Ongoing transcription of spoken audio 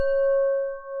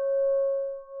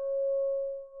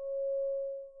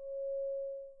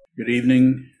Good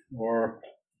evening, or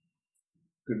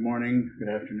good morning, good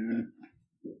afternoon,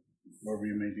 wherever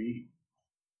you may be.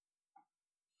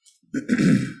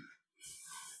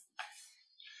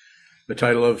 The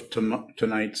title of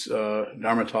tonight's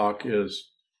Dharma talk is,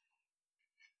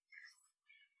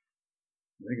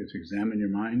 I think it's Examine Your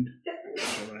Mind. Is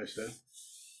that what I said?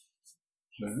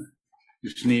 You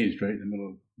sneezed right in the middle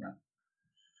of that.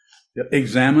 Yeah.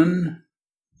 Examine,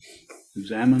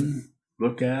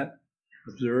 look at,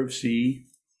 observe, see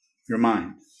your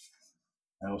mind.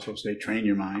 I also say train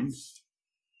your mind.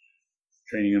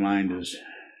 Training the mind is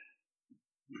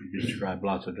described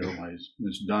lots of different ways.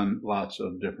 It's done lots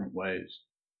of different ways.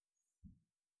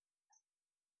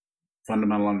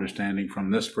 Fundamental understanding from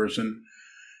this person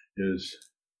is,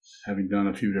 having done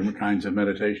a few different kinds of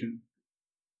meditation,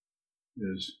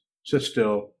 is sit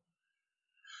still,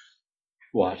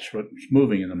 watch what's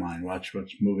moving in the mind, watch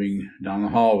what's moving down the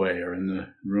hallway or in the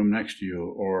room next to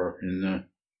you or in the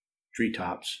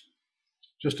treetops.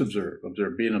 Just observe,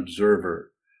 be an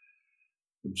observer.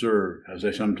 Observe, as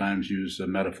I sometimes use the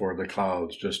metaphor of the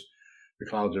clouds. Just, the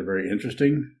clouds are very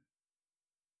interesting,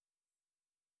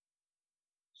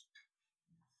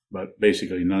 but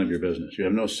basically none of your business. You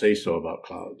have no say-so about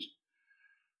clouds.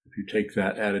 If you take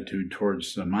that attitude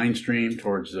towards the mind stream,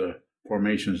 towards the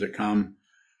formations that come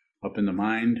up in the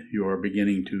mind, you are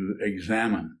beginning to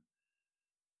examine.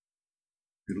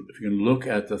 If you can look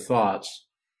at the thoughts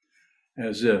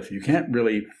as if, you can't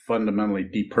really fundamentally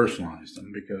depersonalize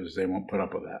them because they won't put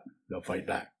up with that. They'll fight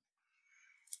back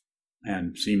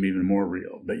and seem even more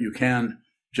real. But you can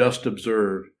just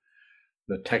observe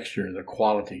the texture, the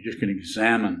quality. You just can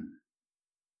examine.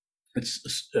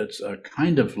 It's a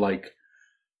kind of like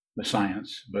the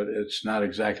science, but it's not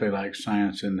exactly like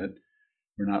science in that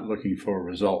we're not looking for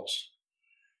results.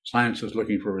 Science is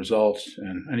looking for results,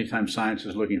 and anytime science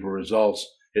is looking for results,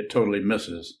 it totally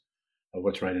misses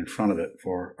what's right in front of it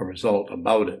for a result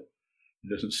about it. It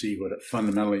doesn't see what it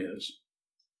fundamentally is.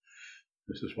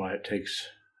 This is why it takes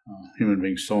human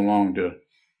beings so long to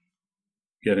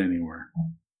get anywhere.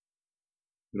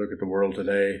 You look at the world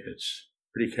today, it's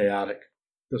pretty chaotic.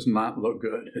 It does not look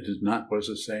good. It does not, what is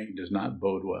it saying? It does not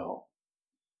bode well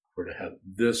for to have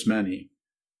this many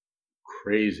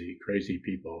crazy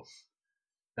people.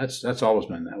 That's always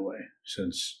been that way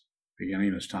since the beginning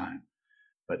of this time.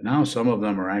 But now some of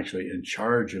them are actually in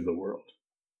charge of the world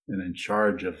and in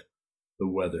charge of the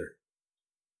weather.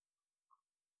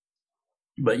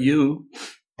 But you,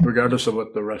 regardless of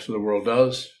what the rest of the world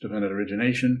does, dependent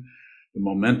origination, the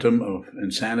momentum of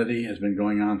insanity has been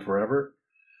going on forever.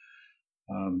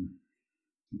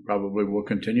 Probably will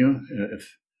continue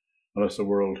unless the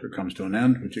world comes to an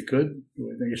end, which it could, the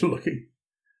way things are looking.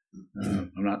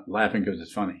 I'm not laughing because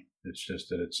it's funny. It's just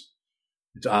that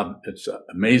it's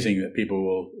amazing that people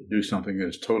will do something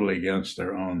that's totally against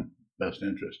their own best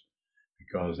interest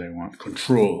because they want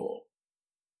control.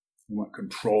 They want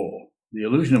control. The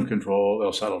illusion of control,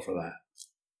 they'll settle for that.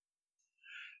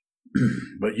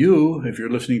 But you, if you're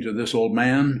listening to this old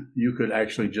man, you could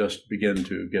actually just begin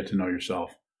to get to know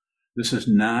yourself. This is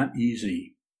not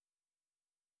easy.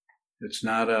 It's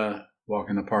not a walk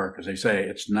in the park, as they say.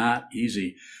 It's not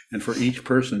easy. And for each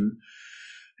person,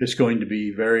 it's going to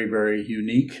be very, very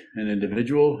unique and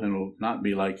individual, and will not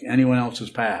be like anyone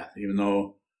else's path, even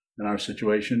though in our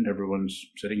situation, everyone's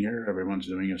sitting here, everyone's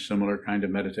doing a similar kind of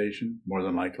meditation, more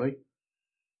than likely.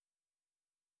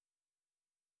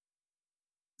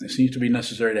 It seems to be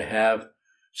necessary to have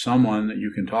someone that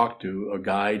you can talk to, a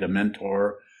guide, a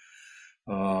mentor,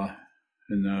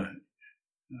 in the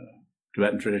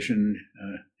Tibetan tradition,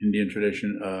 Indian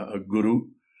tradition, a guru,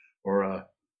 or a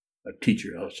teacher.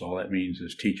 That's all that means,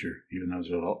 is teacher, even though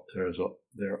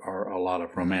there are a lot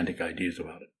of romantic ideas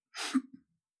about it.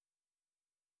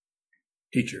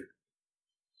 Teacher.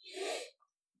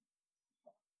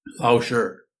 Lao Shi,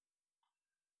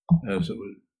 as it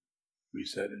would be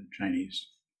said in Chinese,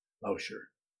 Lao Shi.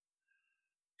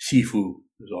 Sifu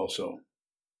is also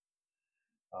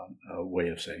a way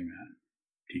of saying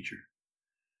that, teacher.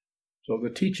 So the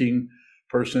teaching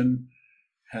person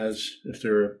has, if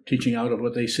they're teaching out of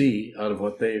what they see, out of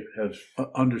what they have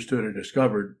understood or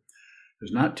discovered,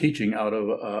 is not teaching out of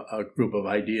a group of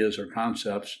ideas or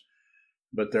concepts,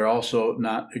 but they're also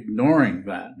not ignoring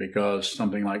that, because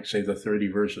something like, say, the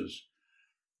 30 verses,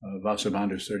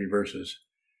 Vasubandhu's 30 verses,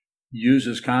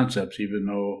 uses concepts, even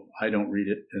though I don't read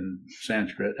it in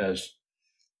Sanskrit, as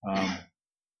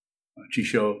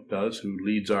Chisho does, who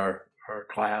leads our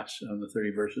class on the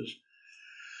 30 verses.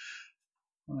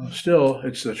 Still,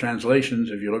 it's the translations.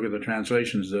 If you look at the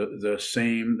translations, the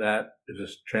same, that if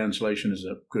this translation is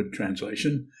a good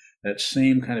translation, that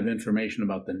same kind of information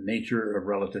about the nature of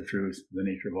relative truth, the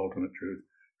nature of ultimate truth,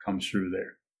 comes through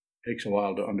there. It takes a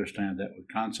while to understand that with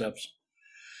concepts.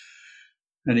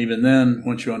 And even then,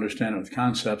 once you understand it with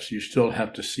concepts, you still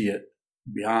have to see it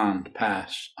beyond,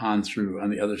 past, on through,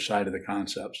 on the other side of the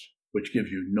concepts, which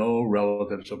gives you no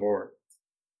relative support.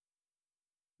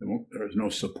 There is no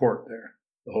support there.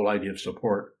 The whole idea of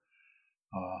support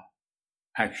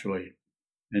actually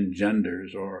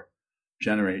engenders or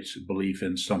generates belief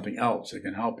in something else that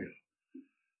can help you.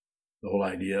 The whole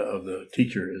idea of the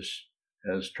teacher is,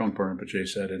 as Trungpa Rinpoche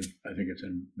said, and I think it's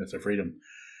in Myth of Freedom,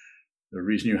 the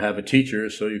reason you have a teacher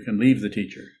is so you can leave the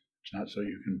teacher. It's not so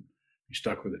you can be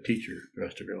stuck with a teacher the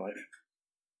rest of your life.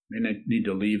 You may need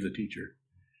to leave the teacher,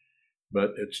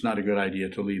 but it's not a good idea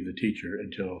to leave the teacher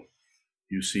until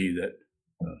you see that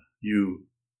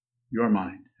your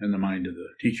mind and the mind of the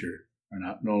teacher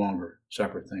are no longer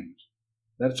separate things.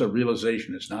 That's a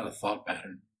realization. It's not a thought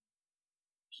pattern.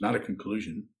 It's not a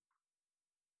conclusion.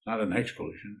 It's not an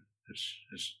exclusion.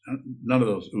 It's none of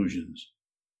those illusions.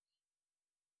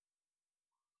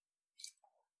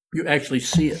 You actually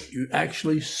see it. You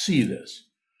actually see this.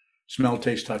 Smell,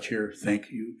 taste, touch, hear, think.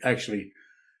 You actually,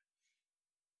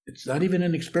 it's not even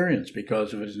an experience,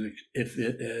 because if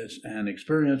it is an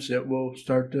experience, it will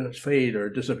start to fade or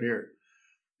disappear.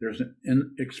 There's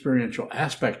an experiential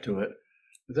aspect to it,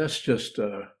 but that's just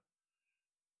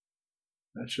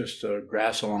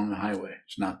grass along the highway.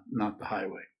 It's not the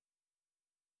highway.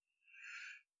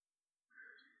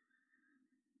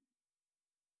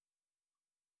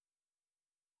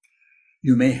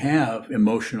 You may have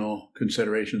emotional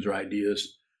considerations or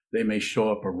ideas. They may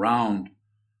show up around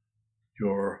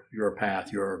your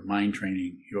path, your mind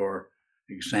training, your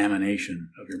examination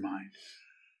of your mind.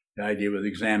 The idea with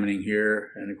examining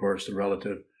here, and of course the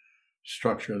relative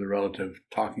structure, the relative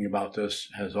talking about this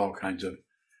has all kinds of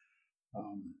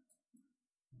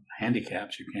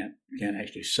handicaps. You can't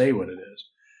actually say what it is.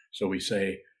 So we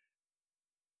say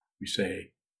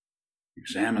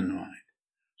examine the mind.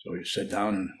 So you sit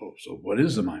down and so what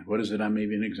is the mind? What is it I'm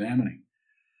maybe examining?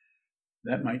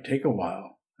 That might take a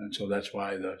while. And so that's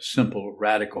why the simple,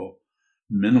 radical,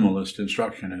 minimalist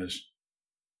instruction is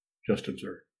just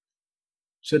observe.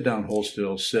 Sit down, hold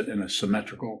still, sit in a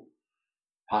symmetrical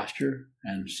posture,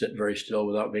 and sit very still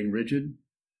without being rigid.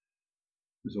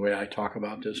 This is the way I talk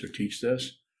about this or teach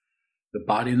this. The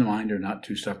body and the mind are not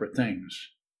two separate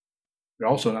things. They're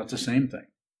also not the same thing.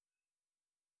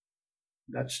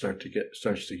 That starts to get,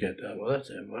 well, that's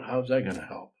it. How's that going to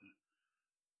help?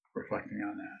 Reflecting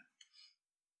on that.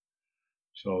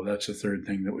 So that's the third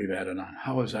thing that we've added on.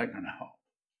 How is that going to help?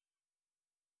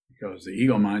 Because the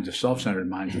ego mind, the self-centered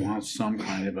mind, wants some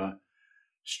kind of a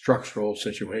structural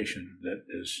situation that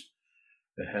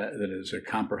is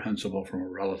comprehensible from a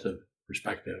relative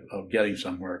perspective of getting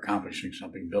somewhere, accomplishing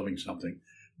something, building something,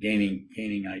 gaining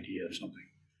idea of something.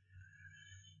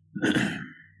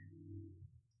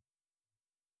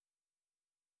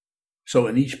 So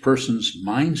in each person's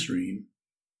mind stream,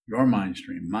 your mind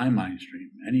stream, my mind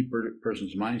stream, any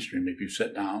person's mind stream, if you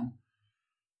sit down,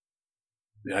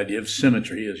 the idea of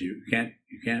symmetry is you can't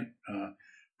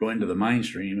go into the mind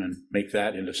stream and make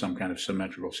that into some kind of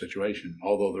symmetrical situation,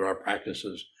 although there are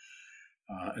practices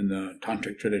in the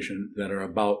tantric tradition that are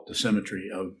about the symmetry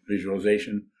of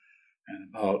visualization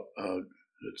and about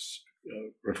it's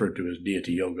referred to as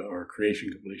deity yoga or creation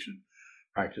completion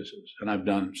practices. And I've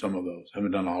done some of those. I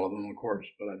haven't done all of them, of course,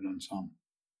 but I've done some.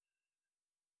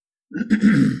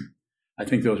 I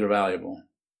think those are valuable.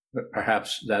 But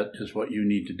perhaps that is what you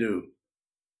need to do.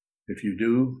 If you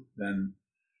do, then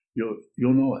you'll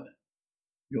know it.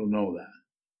 You'll know that.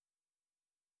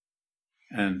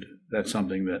 And that's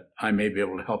something that I may be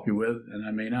able to help you with, and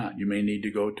I may not. You may need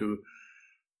to go to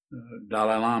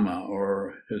Dalai Lama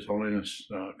or His Holiness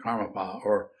Karmapa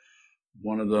or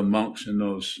one of the monks in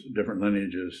those different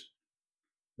lineages,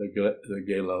 the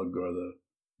Gelug or the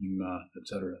Nyingma,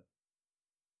 etc.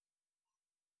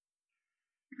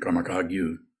 Karma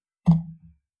Kagyu,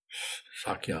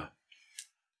 Sakya.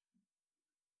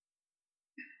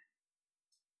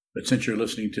 But since you're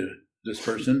listening to this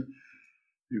person,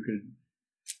 you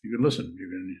could listen.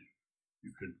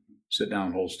 You could sit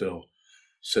down, hold still,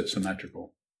 sit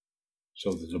symmetrical,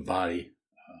 so that the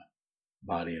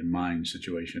body and mind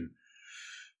situation,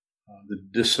 the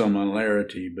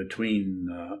dissimilarity between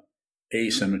the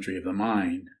asymmetry of the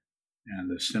mind and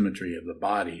the symmetry of the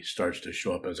body starts to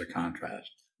show up as a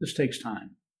contrast. This takes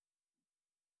time.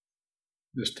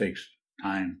 This takes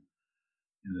time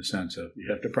in the sense of you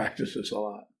have to practice this a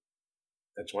lot.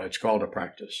 That's why it's called a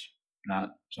practice, not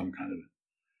some kind of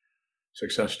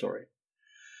success story.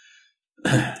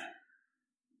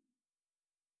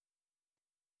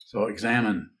 So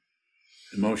examine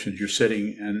emotions. You're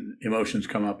sitting and emotions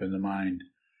come up in the mind,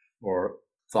 or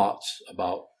thoughts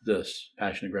about this,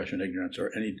 passion, aggression, ignorance,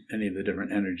 or any of the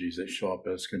different energies that show up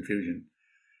as confusion.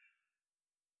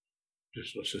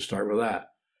 Let's just start with that.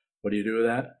 What do you do with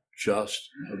that? Just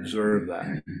observe that.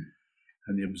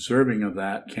 And the observing of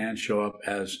that can show up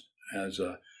as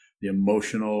the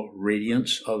emotional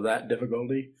radiance of that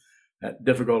difficulty. That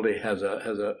difficulty has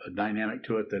a dynamic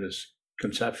to it that is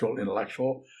conceptual,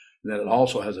 intellectual. And that it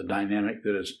also has a dynamic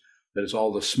that is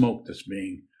all the smoke that's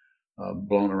being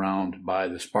blown around by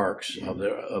the sparks of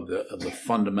the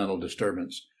fundamental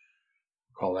disturbance.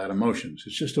 Call that emotions.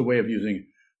 It's just a way of using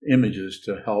images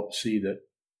to help see that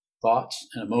thoughts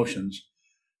and emotions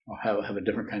have a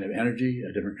different kind of energy,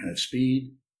 a different kind of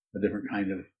speed, a different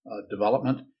kind of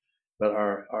development, but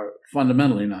are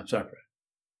fundamentally not separate.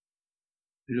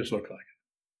 They just look like it.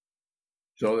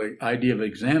 So the idea of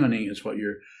examining is what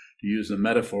to use the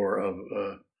metaphor of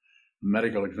a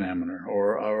medical examiner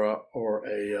or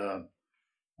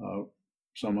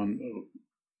someone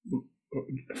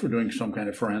for doing some kind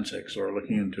of forensics, or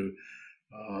looking into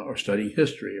or studying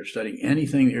history, or studying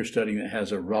anything that you're studying that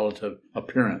has a relative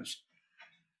appearance.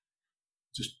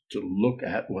 Just to look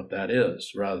at what that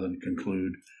is rather than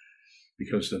conclude,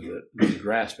 because of the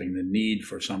grasping, the need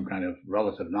for some kind of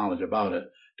relative knowledge about it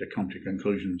to come to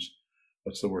conclusions.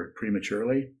 What's the word?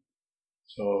 Prematurely.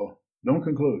 So don't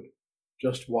conclude.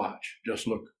 Just watch. Just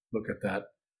look at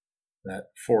that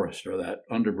forest or that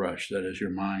underbrush that is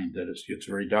your mind, that gets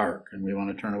very dark, and we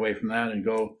want to turn away from that and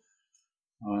go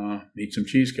eat some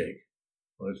cheesecake.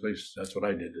 Well, at least that's what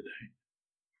I did today.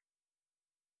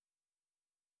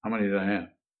 How many did I have?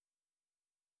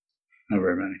 Not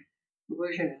very many.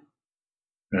 Where's your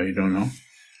No, you don't know?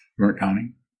 You weren't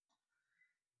counting?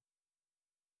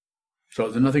 So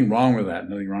there's nothing wrong with that,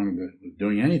 nothing wrong with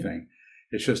doing anything.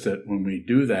 It's just that when we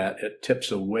do that, it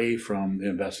tips away from the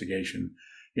investigation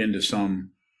into something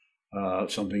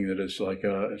that is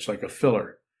it's like a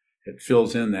filler. It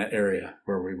fills in that area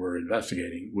where we were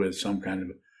investigating with some kind of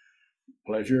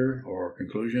pleasure or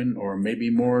conclusion, or maybe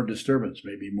more disturbance,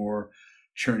 maybe more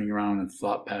churning around in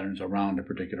thought patterns around a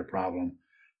particular problem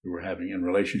we were having in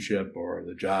relationship, or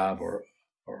the job, or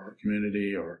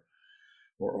community, or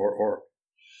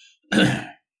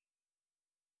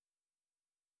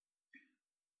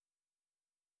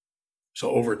So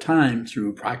over time,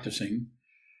 through practicing,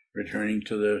 returning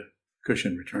to the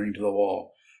cushion, returning to the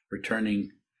wall, returning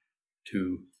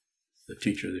to the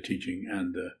teacher, the teaching,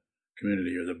 and the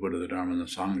community, or the Buddha, the Dharma, and the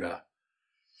Sangha,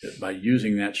 by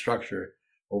using that structure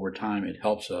over time, it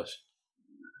helps us,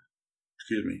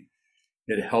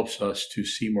 it helps us to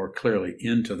see more clearly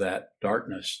into that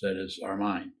darkness that is our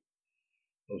mind,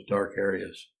 those dark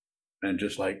areas. And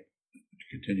just like,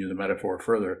 to continue the metaphor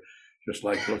further, just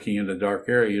like looking into a dark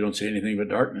area, you don't see anything but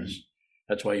darkness.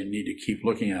 That's why you need to keep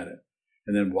looking at it,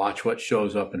 and then watch what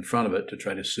shows up in front of it to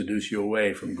try to seduce you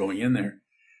away from going in there.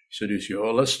 Seduce you,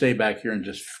 oh, let's stay back here and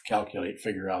just calculate,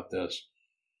 figure out this.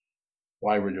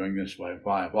 Why we're doing this,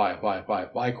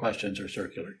 why questions are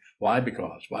circular. Why,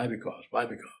 because.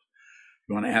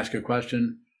 You want to ask a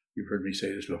question? You've heard me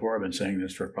say this before. I've been saying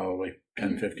this for probably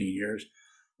 10, 15 years.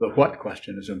 The what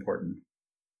question is important.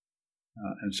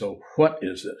 And so what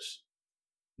is this?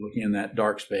 Looking in that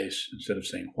dark space, instead of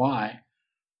saying why,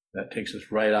 that takes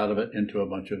us right out of it into a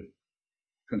bunch of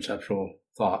conceptual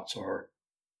thoughts or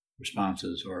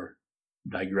responses or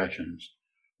digressions.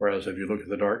 Whereas if you look at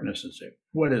the darkness and say,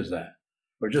 what is that?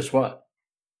 Or just what?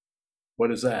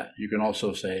 What is that? You can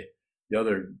also say, the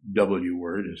other W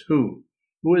word is who.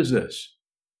 Who is this?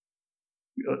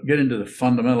 Get into the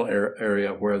fundamental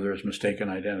area where there's mistaken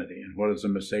identity. And what is the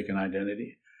mistaken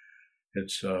identity?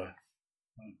 It's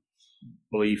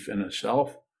belief in a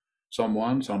self,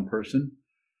 someone, some person,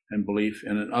 and belief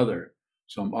in an other,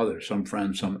 some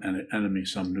friend, some enemy,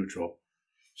 some neutral,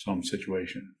 some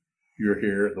situation. You're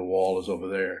here, the wall is over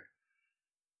there.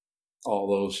 All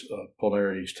those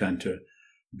polarities tend to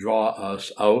draw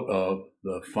us out of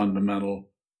the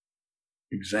fundamental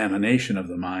examination of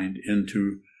the mind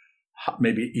into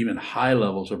maybe even high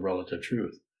levels of relative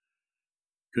truth.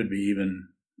 Could be even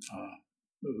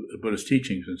Buddhist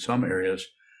teachings in some areas.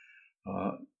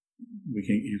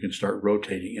 You can start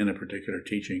rotating in a particular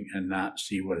teaching and not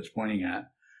see what it's pointing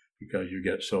at, because you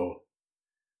get so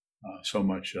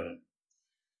much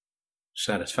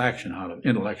satisfaction out of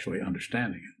intellectually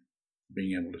understanding it,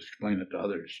 being able to explain it to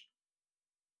others.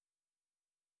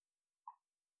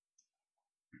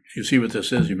 If you see what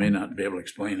this is, you may not be able to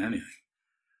explain anything.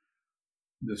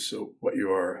 This what you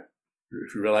are.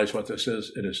 If you realize what this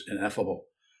is, it is ineffable.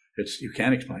 You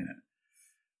can't explain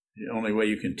it. The only way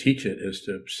you can teach it is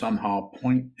to somehow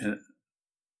point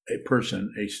a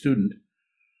person, a student,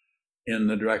 in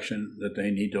the direction that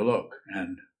they need to look.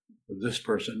 And for this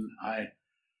person, I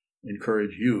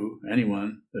encourage you,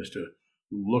 anyone, is to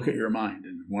look at your mind.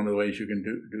 And one of the ways you can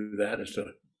do that is to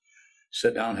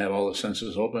sit down, have all the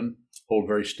senses open, hold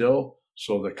very still,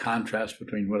 so the contrast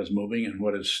between what is moving and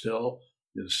what is still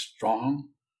is strong.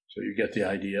 So you get the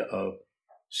idea of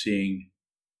seeing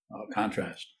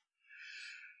contrast.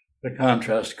 The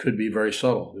contrast could be very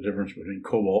subtle, the difference between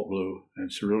cobalt blue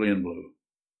and cerulean blue.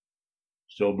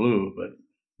 Still blue, but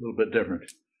a little bit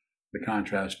different. The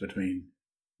contrast between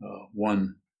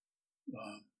one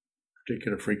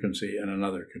particular frequency and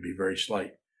another could be very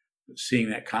slight. But seeing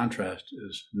that contrast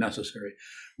is necessary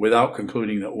without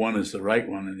concluding that one is the right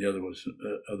one and the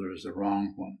other is the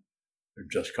wrong one. They're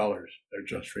just colors. They're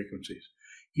just frequencies.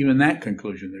 Even that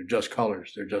conclusion, they're just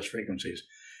colors, they're just frequencies,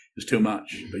 is too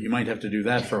much. But you might have to do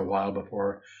that for a while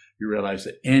before you realize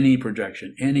that any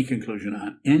projection, any conclusion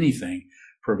on anything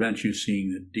prevents you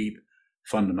seeing the deep,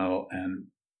 fundamental, and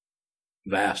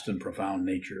vast and profound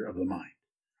nature of the mind.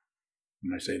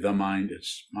 When I say the mind,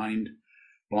 it's mind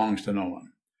belongs to no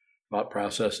one. Thought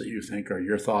process that you think are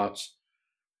your thoughts.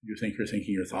 You think you're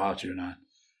thinking your thoughts, you're not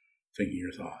thinking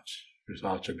your thoughts. Your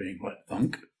thoughts are being what?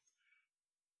 Thunk?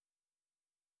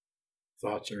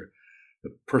 Thoughts are,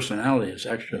 the personality is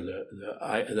extra.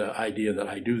 The idea that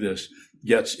I do this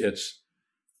gets its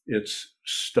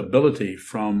stability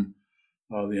from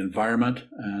the environment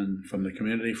and from the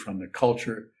community, from the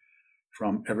culture,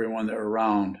 from everyone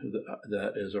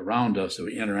that is around us that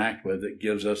we interact with, that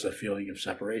gives us a feeling of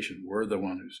separation. We're the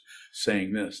one who's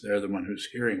saying this. They're the one who's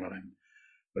hearing what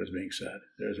is being said.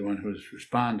 There's the one who's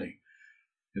responding.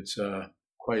 It's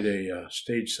quite a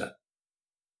stage set.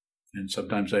 And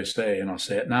sometimes I say, and I'll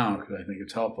say it now because I think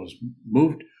it's helpful, is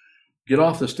get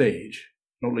off the stage.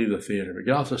 Don't leave the theater, but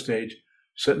get off the stage,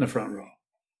 sit in the front row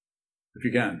if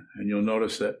you can. And you'll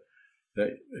notice that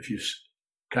if you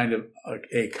kind of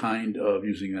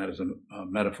using that as a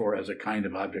metaphor, as a kind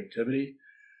of objectivity,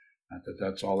 not that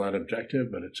that's all that objective,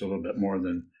 but it's a little bit more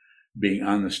than being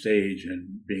on the stage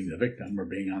and being the victim, or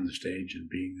being on the stage and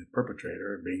being the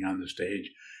perpetrator, or being on the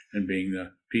stage and being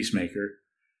the peacemaker,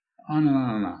 on and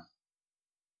on and on.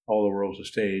 All the world's a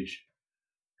stage,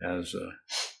 as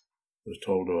was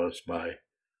told to us by,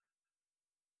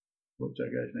 what's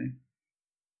that guy's name?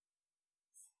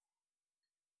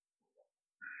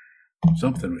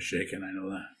 Something was shaking, I know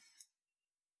that.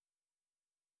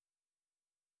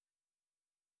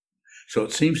 So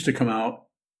it seems to come out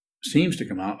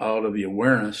out of the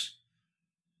awareness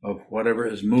of whatever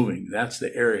is moving. That's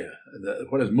the area.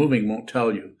 What is moving won't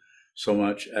tell you so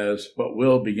much as what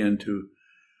will begin to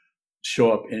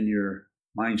show up in your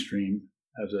mind stream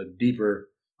as a deeper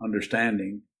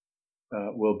understanding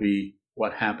will be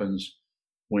what happens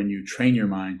when you train your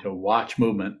mind to watch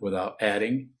movement without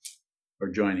adding or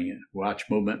joining it, watch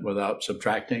movement without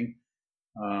subtracting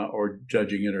or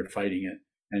judging it or fighting it,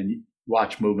 and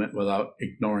watch movement without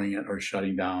ignoring it or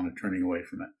shutting down or turning away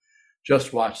from it.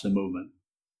 Just watch the movement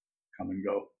come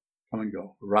and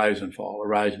go, rise and fall,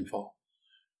 arise and fall.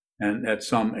 And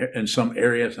in some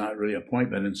area, it's not really a point,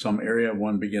 but in some area,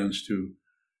 one begins to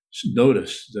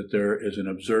notice that there is an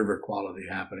observer quality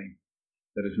happening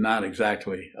that is not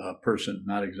exactly a person,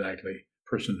 not exactly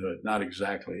personhood, not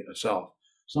exactly a self,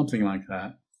 something like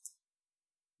that.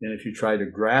 And if you try to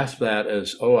grasp that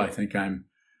as, I think I'm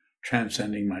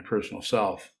transcending my personal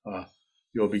self,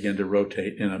 you'll begin to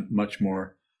rotate in a much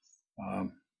more,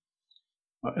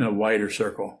 in a wider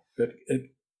circle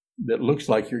that looks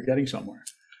like you're getting somewhere.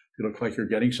 If you look like you're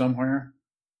getting somewhere,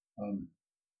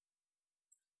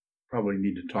 probably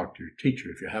need to talk to your teacher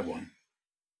if you have one.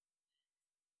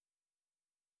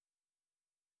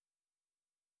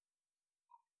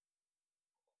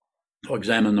 So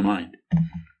examine the mind.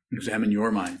 Examine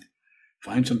your mind.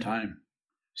 Find some time.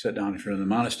 Sit down. If you're in the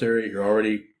monastery, you're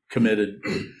already committed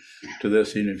to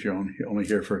this, even if you're only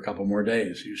here for a couple more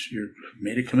days. You've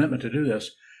made a commitment to do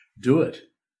this. Do it.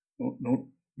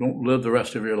 Don't live the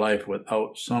rest of your life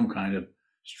without some kind of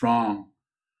strong,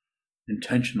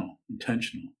 intentional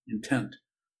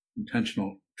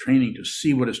training to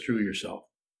see what is true of yourself.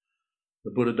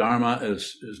 The Buddha Dharma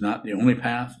is not the only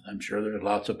path. I'm sure there are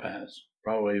lots of paths.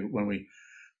 Probably when we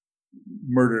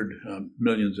murdered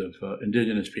millions of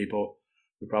indigenous people,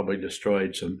 we probably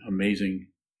destroyed some amazing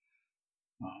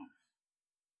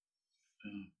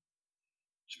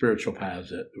spiritual paths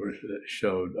that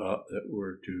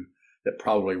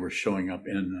probably were showing up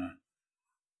in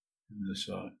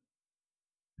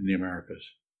the Americas.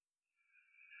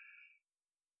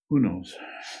 Who knows?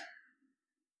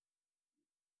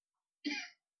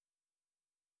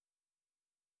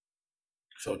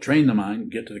 So train the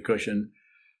mind, get to the cushion,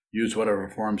 use whatever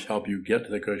forms help you get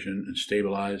to the cushion and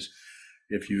stabilize.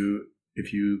 If you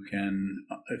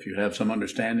have some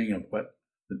understanding of what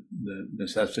the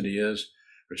necessity is,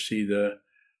 or see the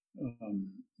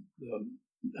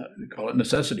call it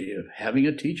necessity of having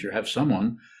a teacher, have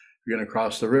someone. If you're going to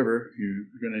cross the river, you're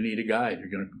going to need a guide. You're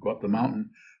going to go up the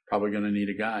mountain, probably going to need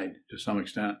a guide to some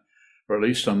extent, or at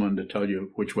least someone to tell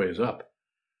you which way is up.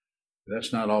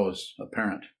 That's not always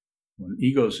apparent. When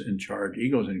ego's in charge,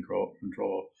 ego's in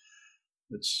control,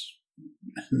 it's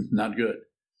not good.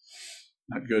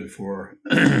 Not good for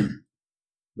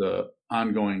the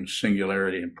ongoing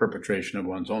singularity and perpetration of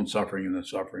one's own suffering and the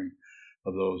suffering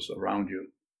of those around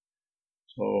you.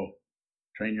 So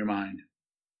train your mind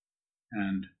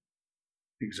and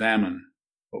examine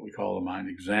what we call the mind.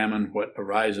 Examine what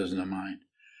arises in the mind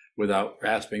without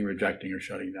grasping, rejecting, or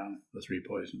shutting down the three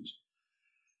poisons.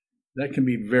 That can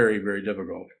be very, very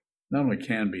difficult. Not only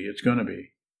can be, it's going to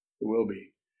be. It will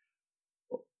be.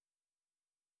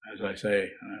 As I say,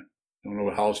 I don't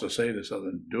know how else to say this other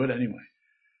than do it anyway.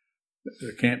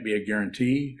 There can't be a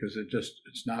guarantee because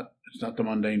it's not the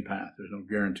mundane path. There's no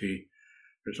guarantee.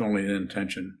 There's only an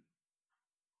intention.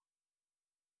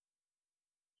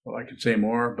 Well, I could say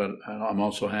more, but I'm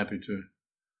also happy to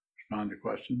respond to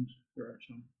questions. There are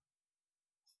some.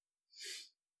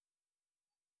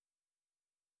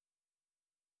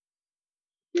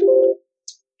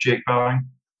 Jake Bowing.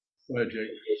 Go ahead, Jake.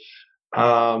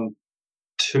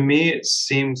 To me, it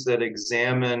seems that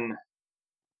examine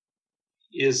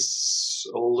is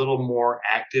a little more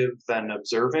active than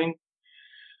observing.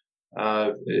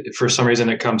 For some reason,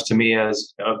 it comes to me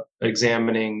as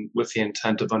examining with the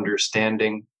intent of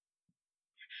understanding.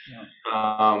 Yeah.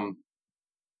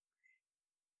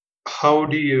 How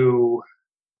do you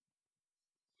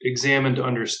examine to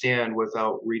understand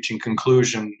without reaching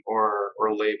conclusion or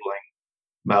labeling?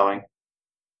 Bowing.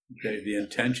 Okay, the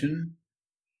intention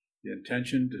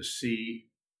to see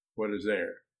what is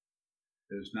there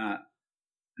is not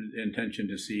an intention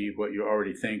to see what you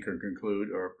already think or conclude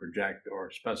or project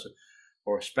or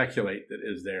speculate that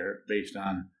is there based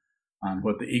on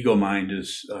what the ego mind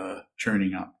is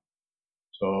churning up.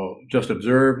 So just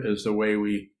observe is the way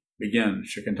we begin.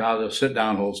 Shikantaza, sit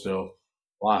down, hold still,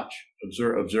 watch,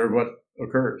 observe what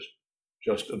occurs.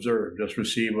 Just observe, just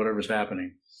receive whatever's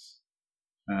happening.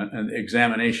 And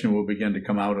examination will begin to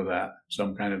come out of that.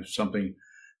 Something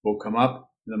will come up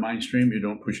in the mind stream. You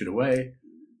don't push it away.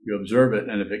 You observe it,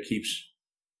 and if it keeps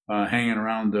hanging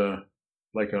around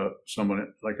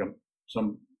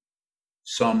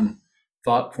some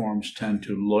thought forms tend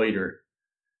to loiter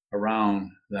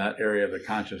around that area of the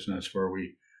consciousness where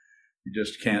you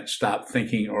just can't stop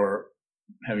thinking or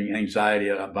having anxiety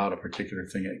about a particular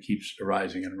thing. It keeps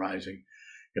arising and rising.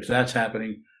 If that's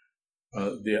happening,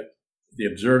 the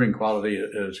observing quality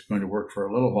is going to work for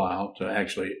a little while where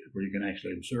you can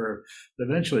actually observe, but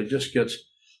eventually it just gets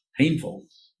painful.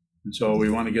 And so we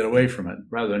want to get away from it.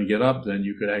 Rather than get up, then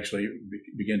you could actually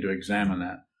begin to examine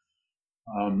that.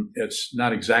 It's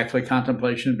not exactly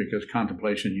contemplation because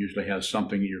contemplation usually has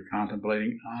something you're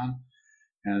contemplating on.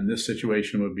 And this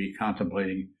situation would be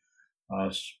contemplating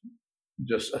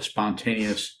just a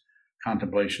spontaneous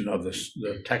contemplation of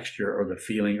the texture or the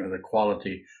feeling or the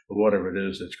quality of whatever it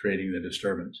is that's creating the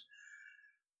disturbance.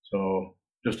 So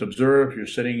just observe. You're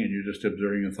sitting and you're just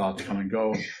observing the thoughts come and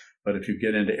go. But if you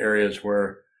get into areas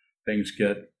where things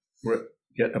get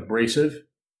abrasive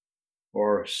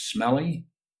or smelly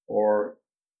or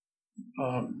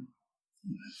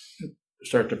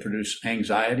start to produce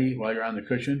anxiety while you're on the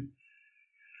cushion,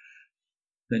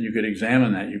 then you could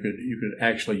examine that. You could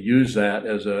actually use that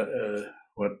as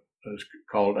what is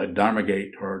called a dharma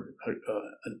gate, or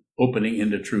an opening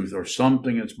into truth, or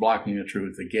something that's blocking the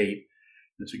truth. The gate.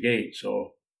 It's a gate.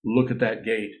 So look at that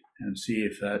gate and see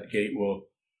if that gate won't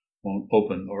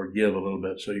open or give a little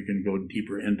bit, so you can go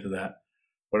deeper into that,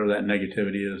 whatever that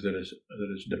negativity is that is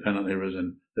dependently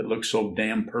arisen, that looks so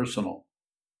damn personal.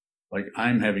 Like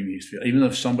I'm having these feelings, even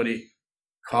if somebody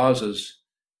causes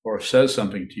or says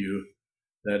something to you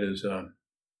that is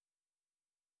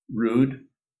rude,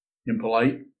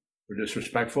 impolite, or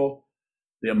disrespectful,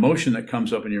 the emotion that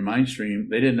comes up in your mind stream,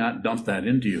 they did not dump that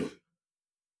into you.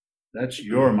 That's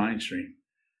your mind stream.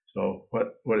 So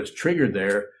what is triggered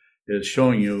there is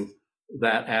showing you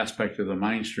that aspect of the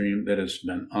mind stream that has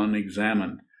been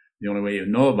unexamined. The only way you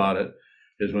know about it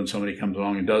is when somebody comes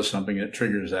along and does something that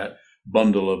triggers that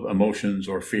bundle of emotions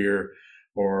or fear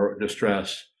or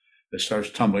distress that starts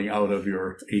tumbling out of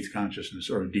your eighth consciousness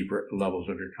or deeper levels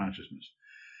of your consciousness.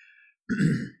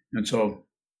 And so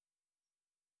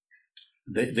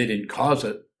they didn't cause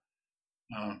it,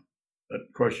 But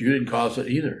of course, you didn't cause it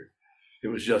either. It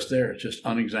was just there. It's just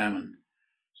unexamined.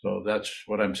 So that's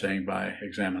what I'm saying by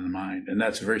examine the mind. And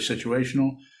that's very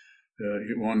situational.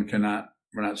 One cannot,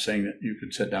 we're not saying that you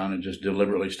could sit down and just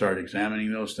deliberately start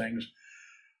examining those things.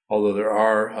 Although there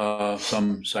are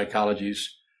some psychologies,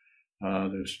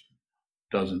 there's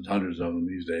dozens, hundreds of them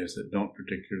these days that don't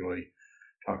particularly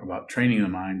talk about training the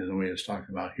mind in the way it's talked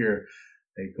about here.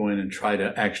 They go in and try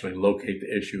to actually locate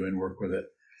the issue and work with it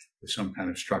with some kind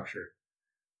of structure,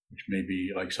 which may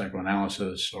be like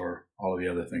psychoanalysis or all of the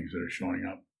other things that are showing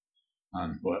up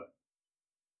on what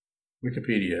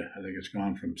Wikipedia. I think it's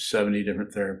gone from 70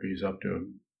 different therapies up to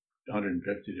 150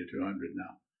 to 200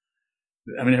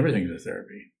 now. I mean, everything's a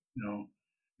therapy.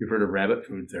 You've heard of rabbit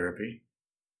food therapy?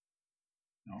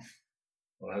 No?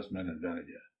 Well, it hasn't been invented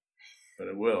yet, but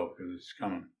it will because it's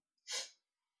coming.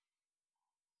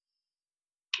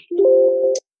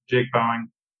 Jake Bowing.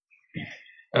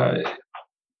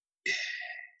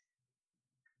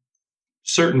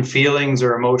 Certain feelings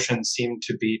or emotions seem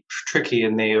to be tricky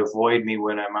and they avoid me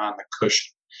when I'm on the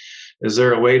cushion. Is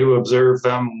there a way to observe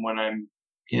them when I'm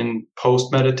in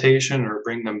post-meditation or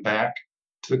bring them back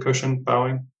to the cushion,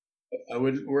 Bowing? I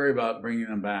wouldn't worry about bringing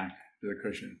them back to the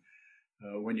cushion.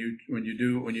 When you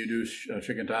do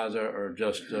shikantaza or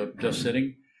just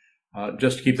sitting,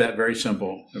 just keep that very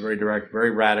simple, very direct,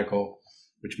 very radical,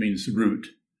 which means the root.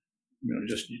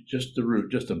 Just the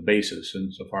root, just the basis,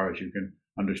 insofar as you can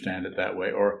understand it that way,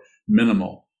 or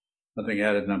minimal, nothing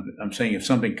added. I'm saying if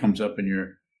something comes up in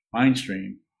your mind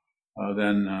stream,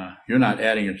 then you're not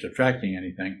adding or subtracting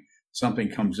anything. Something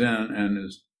comes in and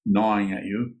is gnawing at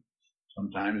you.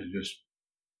 Sometimes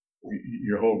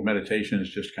your whole meditation is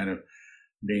just kind of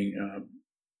being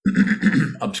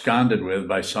absconded with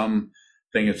by some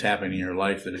thing that's happening in your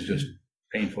life that is just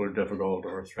painful or difficult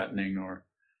or threatening,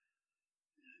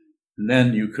 and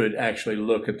then you could actually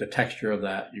look at the texture of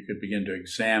that. You could begin to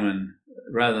examine,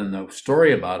 rather than the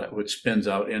story about it, which spins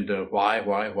out into why,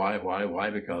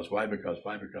 because, why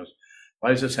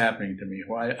is this happening to me?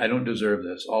 Why I don't deserve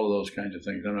this? All of those kinds of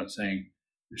things. I'm not saying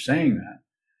you're saying that,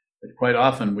 but quite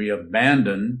often we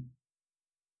abandon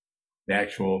the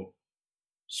actual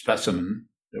specimen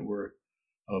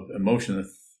of emotion,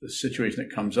 the situation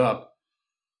that comes up.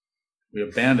 We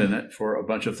abandon it for a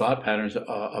bunch of thought patterns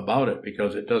about it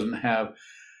because it doesn't have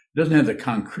the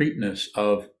concreteness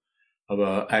of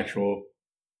an actual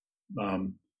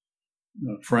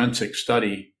forensic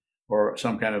study or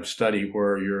some kind of study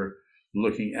where you're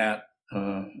looking at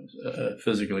a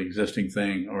physically existing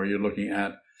thing, or you're looking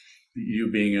at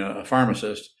you being a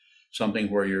pharmacist,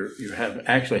 something where you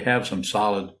actually have some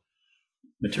solid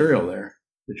material there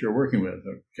that you're working with,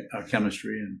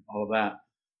 chemistry and all of that.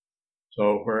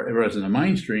 So whereas in the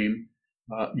mind stream,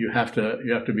 you have to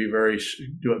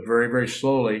do it very, very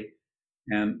slowly,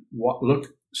 and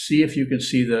see if you can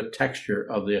see the texture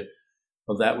of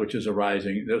that which is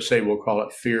arising. They'll say we'll call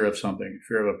it fear of something,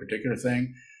 fear of a particular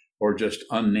thing, or just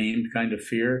unnamed kind of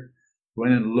fear. Go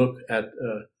in and look at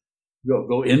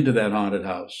go into that haunted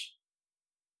house.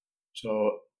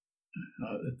 So,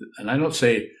 and I don't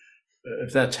say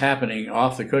if that's happening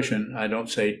off the cushion, I don't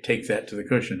say take that to the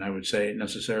cushion. I would say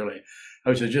necessarily. I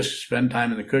would say just spend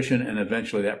time in the cushion, and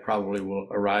eventually that probably will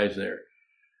arise there.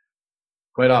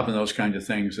 Quite often those kinds of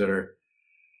things that are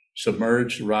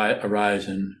submerged arise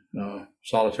in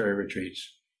solitary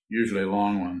retreats, usually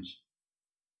long ones.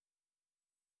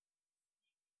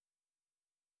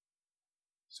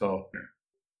 So,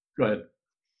 go ahead,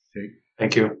 Jake.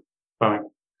 Thank you. Bye.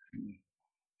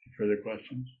 Further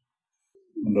questions?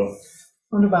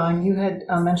 Wanda Bowing, you had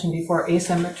mentioned before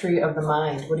asymmetry of the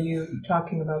mind. What are you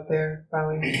talking about there,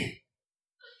 Bowing?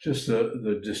 Just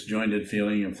the disjointed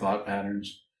feeling of thought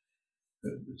patterns.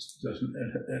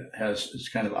 It's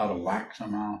kind of out of whack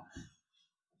somehow.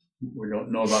 We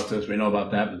don't know about this, we know about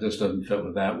that, but this doesn't fit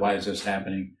with that. Why is this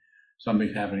happening?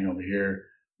 Something's happening over here.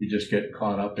 You just get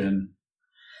caught up in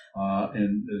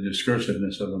the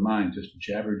discursiveness of the mind, just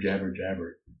jabber.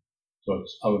 So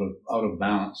it's out of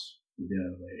balance.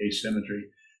 Asymmetry.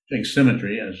 I think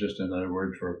symmetry is just another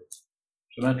word for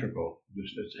symmetrical.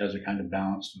 It has a kind of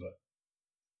balance to it.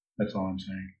 That's all I'm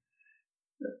saying.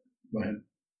 Go ahead.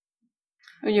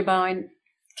 When you're bowing,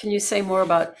 can you say more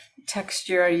about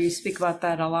texture? You speak about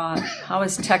that a lot. How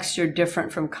is texture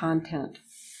different from content?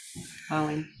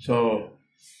 Bowing. So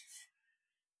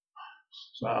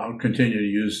I'll continue to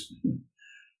use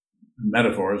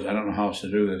metaphors. I don't know how else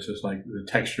to do this. It's like the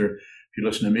texture. If you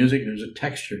listen to music, there's a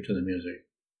texture to the music,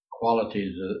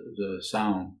 quality to the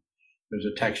sound. There's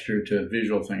a texture to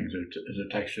visual things. There's a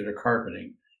texture to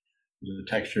carpeting. There's a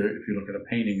texture, if you look at a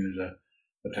painting, there's a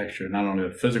texture, not only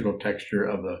the physical texture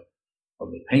of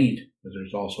of the paint, but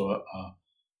there's also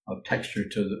a texture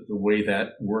to the way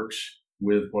that works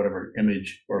with whatever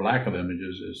image or lack of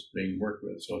images is being worked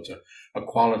with. So it's a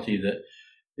quality that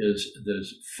is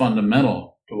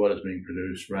fundamental to what is being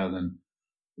produced rather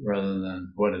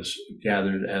than what is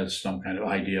gathered as some kind of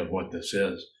idea of what this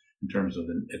is in terms of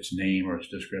its name or its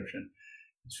description.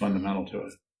 It's fundamental to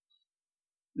it.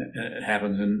 It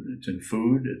happens it's in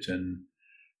food, it's in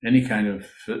any kind of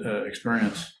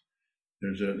experience.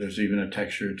 There's even a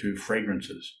texture to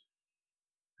fragrances,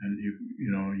 and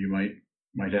you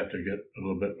might have to get a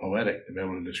little bit poetic to be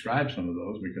able to describe some of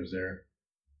those, because they're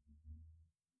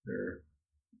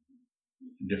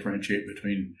differentiate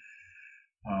between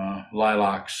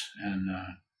lilacs and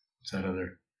what's that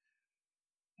other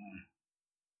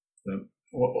the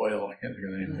oil, I can't think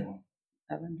of the name of the one.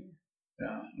 Lavender.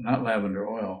 Yeah, not lavender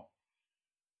oil.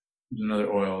 There's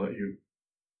another oil that you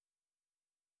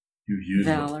use.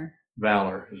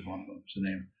 Valor is one of them. It's the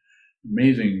name.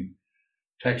 Amazing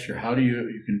texture. How do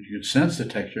you can sense the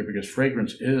texture, because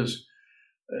fragrance is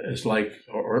like,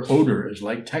 or odor is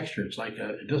like texture. It's like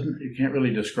you can't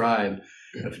really describe.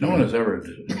 If no one has ever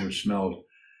smelled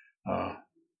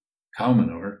cow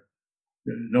manure,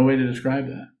 there's no way to describe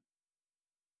that.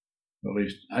 At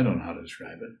least I don't know how to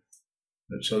describe it.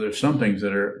 But so there's some things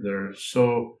that are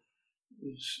so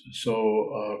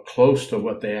close to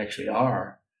what they actually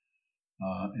are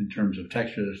in terms of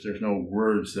texture. There's no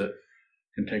words that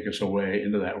can take us away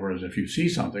into that. Whereas if you see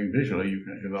something visually, you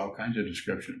can give all kinds of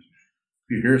descriptions.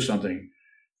 If you hear something,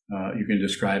 you can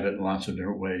describe it in lots of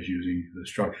different ways using the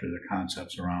structure, the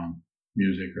concepts around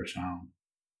music or sound.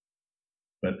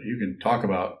 But you can talk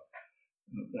about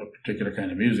a particular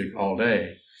kind of music all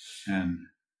day, and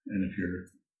if you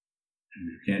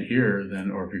can't hear,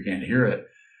 then, or if you can't hear it,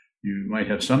 you might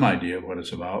have some idea of what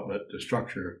it's about, but the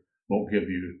structure won't give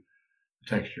you the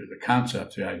texture. The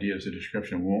concepts, the ideas, the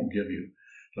description won't give you.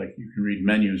 Like, you can read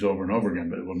menus over and over again,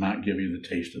 but it will not give you the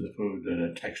taste of the food,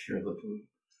 the texture of the food.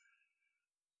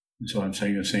 And so I'm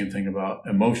saying the same thing about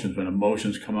emotions. When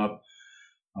emotions come up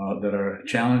that are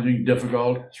challenging,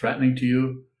 difficult, threatening to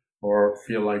you, or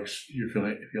feel like you're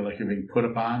being put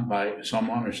upon by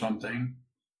someone or something,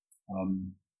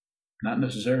 not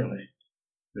necessarily.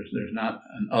 There's not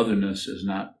an otherness is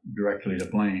not directly to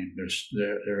blame.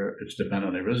 It's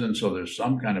dependently risen, so there's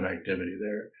some kind of activity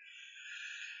there.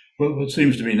 But what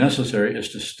seems to be necessary is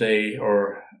to stay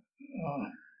or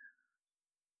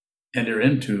enter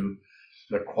into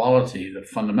the quality, the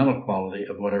fundamental quality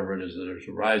of whatever it is that is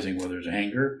arising, whether it's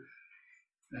anger.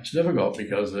 It's difficult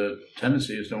because the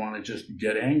tendency is to want to just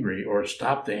get angry or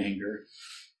stop the anger,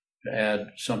 to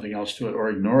add something else to it, or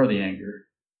ignore the anger,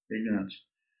 ignorance,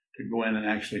 to go in and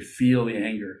actually feel the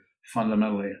anger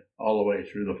fundamentally all the way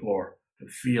through the floor. To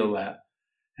feel that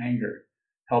anger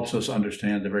helps us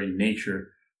understand the very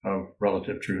nature of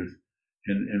relative truth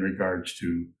in regards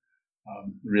to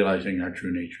realizing our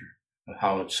true nature, of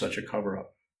how it's such a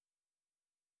cover-up.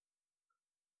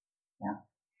 More?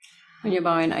 When you're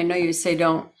bowing, I know you say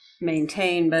don't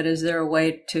maintain, but is there a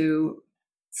way to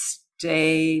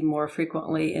stay more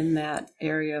frequently in that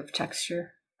area of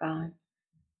texture bowing?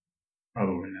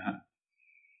 Probably not.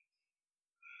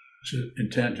 It's an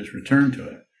intent, just return to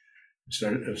it.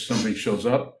 So if something shows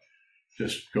up,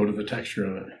 just go to the texture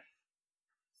of it.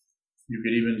 You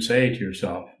could even say to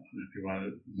yourself, if you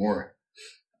wanted more,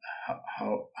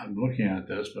 how I'm looking at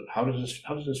this, but how does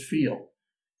this feel?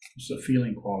 It's the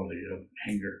feeling quality of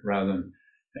anger, rather than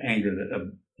the anger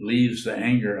that leaves the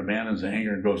anger, abandons the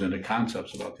anger, and goes into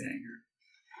concepts about the anger.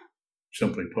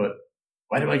 Simply put,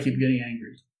 why do I keep getting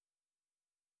angry?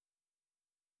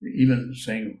 Even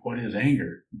saying what is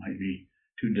anger might be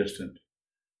too distant.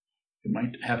 It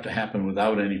might have to happen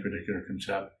without any particular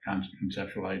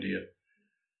conceptual idea.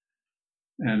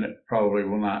 And it probably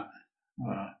will not,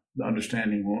 the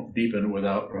understanding won't deepen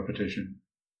without repetition.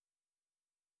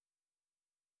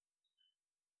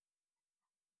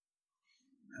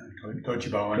 Koji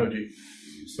Bowen.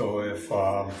 So if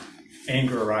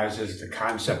anger arises, the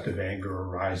concept of anger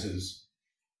arises,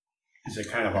 is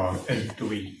it kind of do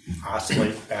we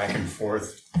oscillate back and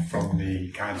forth from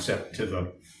the concept to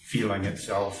the feeling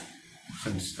itself,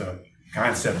 since the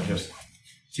concept just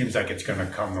seems like it's going to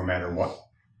come no matter what,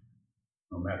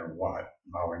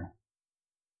 Bowen?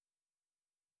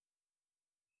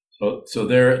 So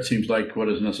there it seems like what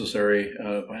is necessary,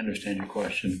 if I understand your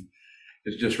question,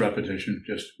 is just repetition,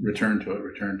 just return to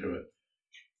it.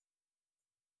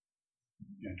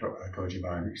 Yeah, Koji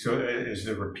Bowen. So is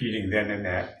the repeating then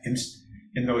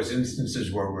in those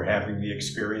instances where we're having the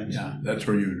experience? Yeah, that's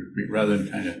where you, rather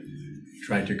than kind of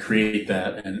try to create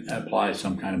that and apply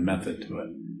some kind of method to it.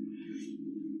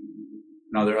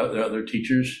 Now, there are other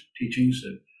teachings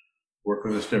that work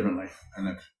with us differently. And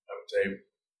if I would say,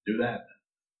 do that,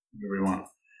 whatever you want.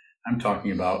 I'm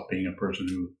talking about being a person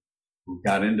who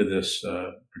got into this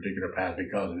particular path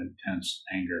because of intense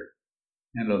anger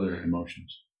and other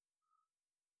emotions.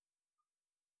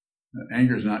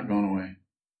 Anger is not going away.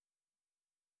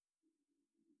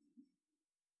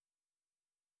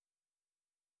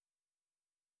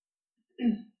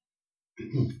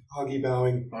 Augie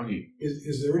bowing. Augie.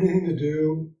 Is there anything to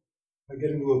do? I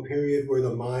get into a period where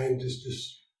the mind is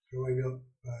just throwing up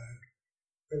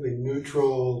fairly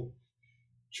neutral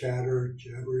chatter,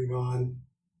 jabbering on.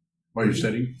 While you're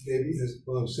sitting? Maybe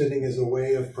while I'm sitting as a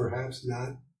way of perhaps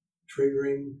not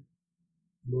triggering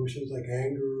emotions like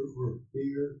anger or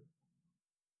fear.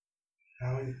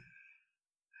 Howie?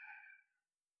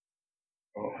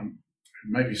 Well, it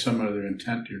might be some other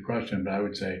intent to your question, but I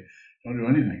would say don't do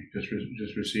anything. Just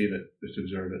receive it. Just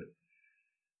observe it.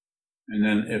 And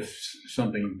then if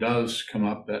something does come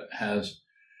up that has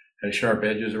sharp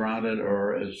edges around it,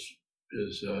 or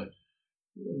the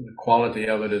quality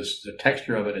of it is, the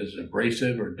texture of it is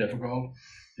abrasive or difficult,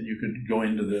 then you could go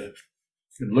into you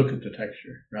could look at the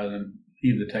texture rather than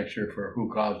heave the texture for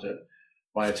who caused it,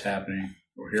 why it's happening,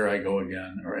 or here I go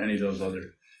again, or any of those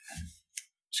other,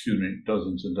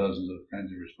 dozens and dozens of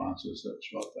kinds of responses that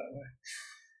show up that way.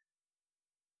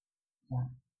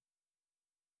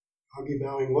 Augie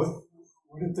bowing, what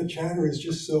if the chatter is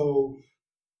just so,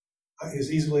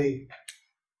 is easily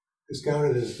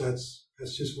discounted as that's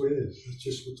just what it is, that's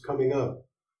just what's coming up,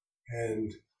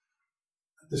 and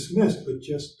dismissed, but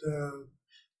just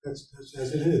that's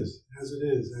as it is,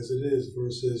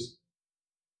 versus.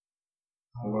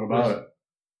 What about it?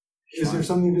 Is there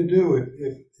something to do if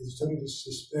there's something to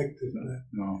suspect if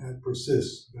No. that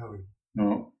persists?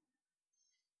 No.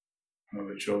 If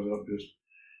it shows up, just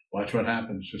watch what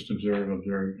happens. Just observe.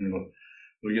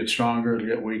 It'll get stronger, it'll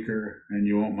get weaker, and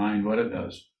you won't mind what it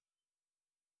does.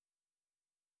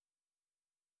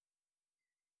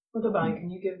 Well, Divine, can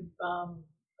you give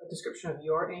a description of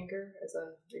your anger as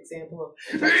an example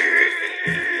of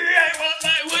I want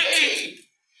my way!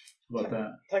 How about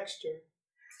that? texture?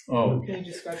 Oh, Can you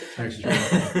describe the texture?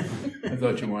 I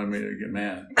thought you wanted me to get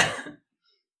mad.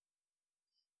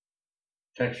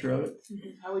 Texture of it?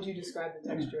 How would you describe the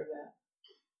texture of that?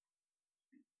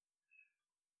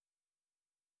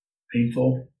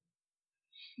 Painful,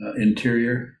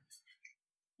 interior,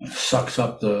 sucks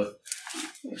up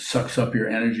your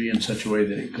energy in such a way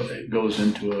that it goes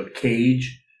into a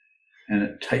cage and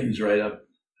it tightens right up,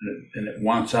 and it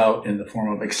wants out in the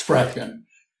form of expression,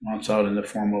 wants out in the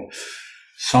form of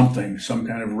something, some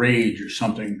kind of rage or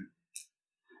something.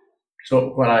 So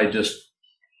what I just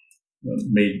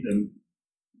made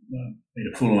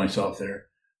a fool of myself there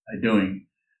by doing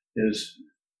is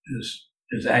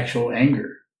actual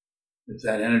anger. It's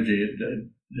that energy.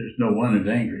 There's no one who's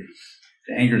angry.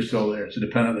 The anger is still there. It's a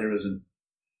dependent there isn't.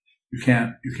 You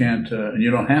can't, and you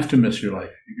don't have to miss your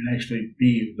life. You can actually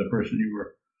be the person you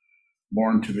were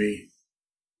born to be.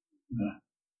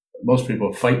 Most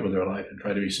people fight with their life and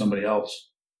try to be somebody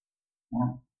else.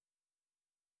 Well,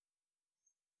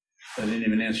 I didn't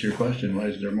even answer your question. Why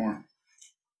is there more?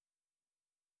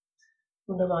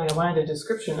 Well, Divine, I wanted a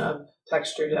description of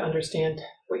texture to understand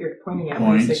what you're pointing at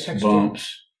when you say Points, texture.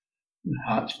 bumps,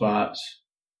 hot spots,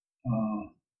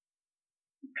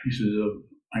 pieces of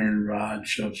iron rod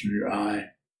shoved through your eye,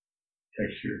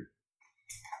 texture,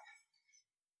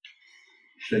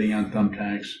 sitting on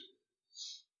thumbtacks,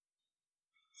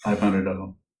 500 of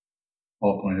them,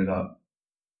 all pointed up.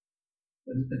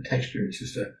 The texture,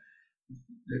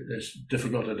 it's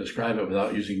difficult to describe it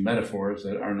without using metaphors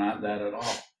that are not that at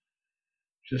all.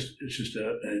 It's just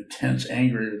an intense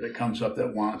anger that comes up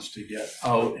that wants to get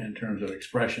out in terms of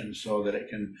expression, so that it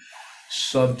can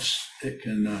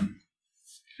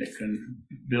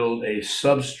build a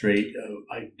substrate of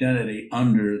identity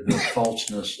under the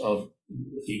falseness of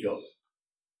the ego.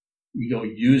 Ego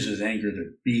uses anger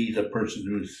to be the person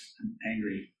who's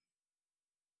angry.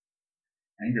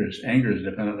 Anger is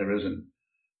dependent.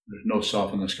 There's no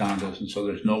self in the skandhas, and so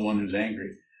there's no one who's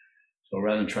angry. So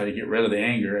rather than try to get rid of the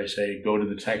anger, I say go to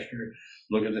the texture,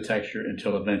 look at the texture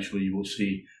until eventually you will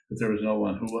see that there was no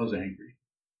one who was angry.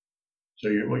 So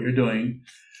what you're doing,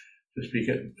 to speak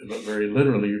it very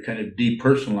literally, you're kind of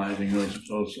depersonalizing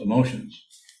those emotions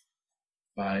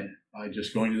by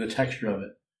just going to the texture of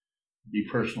it.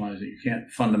 Depersonalize it. You can't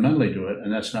fundamentally do it,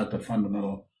 and that's not the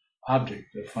fundamental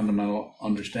object. The fundamental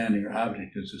understanding or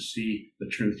object is to see the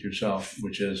truth yourself,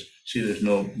 which is see there's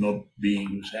no being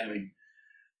who's having.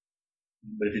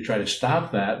 But if you try to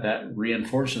stop that, that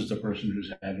reinforces the person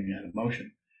who's having that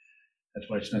emotion. That's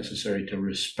why it's necessary to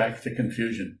respect the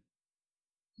confusion.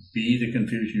 Be the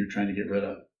confusion you're trying to get rid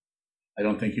of. I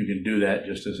don't think you can do that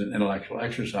just as an intellectual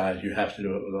exercise. You have to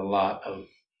do it with a lot of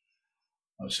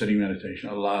sitting meditation,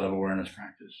 a lot of awareness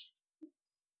practice.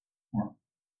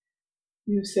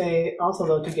 You say also,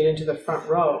 though, to get into the front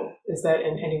row. Is that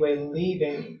in any way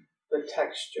leaving the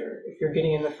texture if you're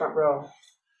getting in the front row?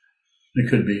 It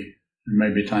could be. There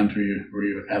may be times where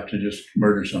you have to just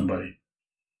murder somebody.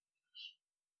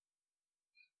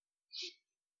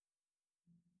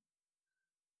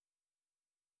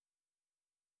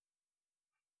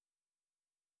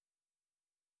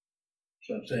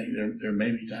 So I'm saying there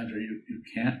may be times where you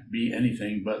can't be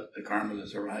anything but the karma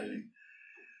that's arising.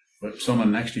 But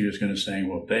someone next to you is going to say,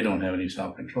 well, they don't have any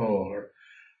self-control,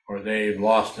 or they've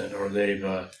lost it, or they've,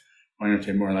 why don't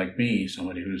they more like me,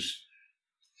 somebody who's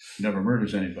never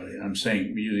murders anybody. I'm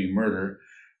saying using murder,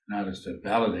 not as to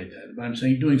validate that, but I'm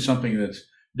saying doing something that's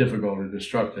difficult or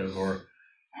destructive or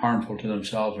harmful to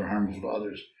themselves or harmful to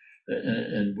others.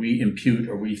 And we impute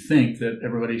or we think that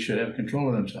everybody should have control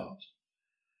of themselves.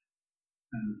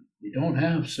 And we don't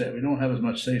have as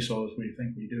much say-so as we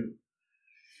think we do.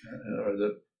 Or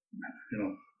that,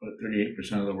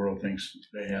 38% of the world thinks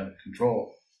they have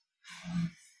control.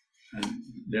 And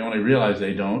they only realize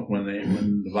they don't when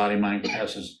the body mind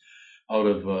passes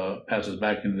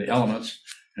back into the elements,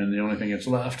 and the only thing that's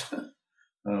left,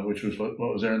 which was what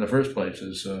was there in the first place,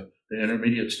 is the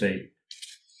intermediate state.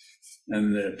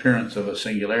 And the appearance of a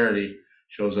singularity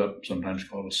shows up, sometimes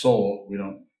called a soul. We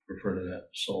don't refer to that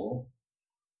soul.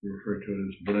 We refer to it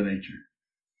as Buddha nature.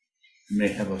 It may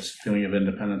have a feeling of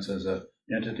independence as an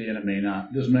entity, and it may not.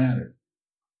 It doesn't matter.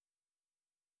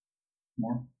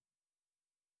 More?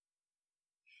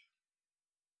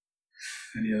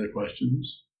 Any other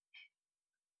questions?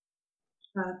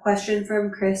 Question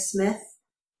from Chris Smith.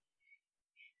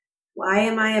 Why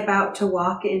am I about to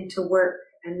walk into work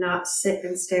and not sit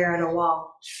and stare at a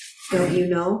wall? Don't you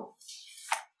know?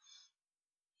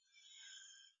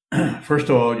 First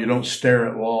of all, you don't stare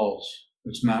at walls.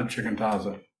 It's not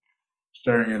shikantaza.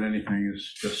 Staring at anything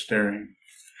is just staring.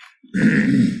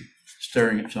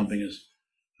 Staring at something is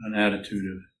an attitude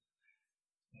of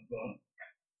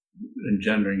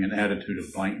engendering an attitude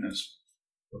of blankness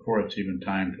before it's even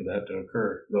time for that to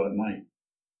occur, though it might.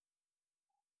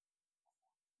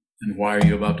 And why are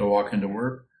you about to walk into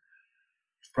work?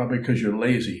 Probably because you're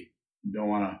lazy. You don't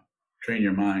want to train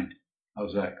your mind.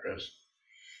 How's that, Chris?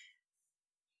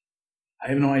 I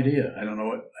have no idea. I don't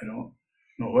know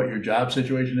what your job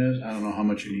situation is. I don't know how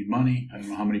much you need money. I don't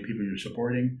know how many people you're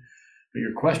supporting. But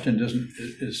your question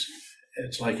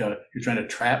it's like you're trying to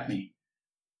trap me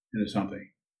into something.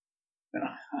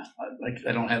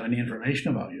 I don't have any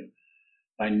information about you.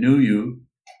 If I knew you,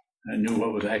 I knew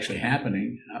what was actually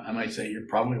happening, I might say you're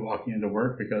probably walking into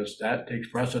work because that takes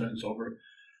precedence over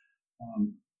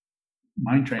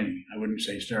mind training. I wouldn't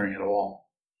say staring at a wall.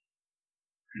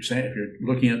 If you're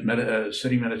looking at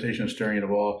sitting meditation and staring at a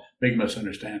wall, big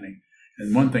misunderstanding.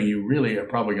 And one thing you really are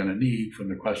probably going to need from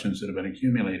the questions that have been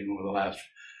accumulating over the last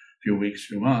few weeks,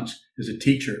 few months, is a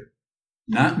teacher.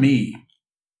 Not me.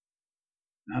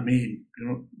 Not me.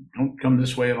 Don't come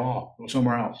this way at all. Go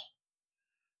somewhere else.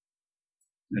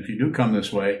 And if you do come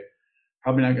this way,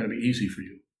 probably not going to be easy for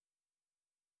you.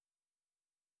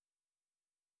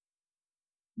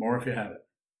 More if you have it.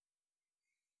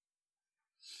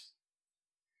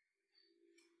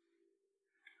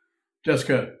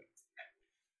 Jessica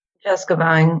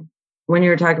Vine, when you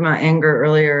were talking about anger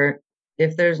earlier,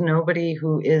 if there's nobody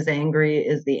who is angry,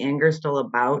 is the anger still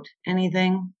about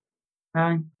anything?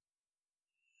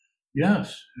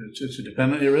 Yes, it's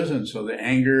dependently arisen. So the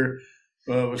anger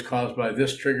was caused by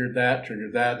this, triggered that,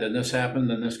 then this happened,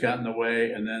 then this got in the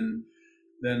way, and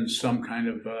then some kind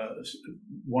of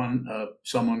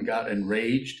someone got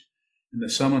enraged, and the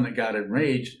someone that got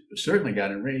enraged certainly got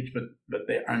enraged, but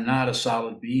they are not a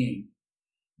solid being.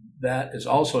 That is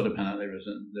also dependently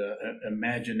arisen. The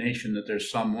imagination that there's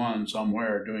someone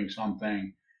somewhere doing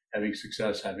something, having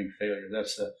success, having failure.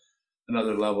 That's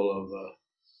another level of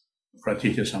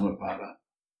pratitya samutpada.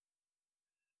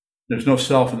 There's no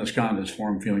self in the skandhas,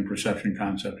 form, feeling, perception,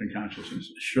 concept, and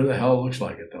consciousness. Sure the hell looks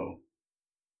like it, though.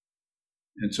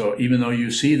 And so even though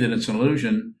you see that it's an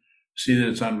illusion, see that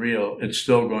it's unreal, it's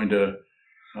still going to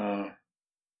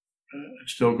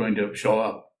show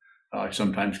up. I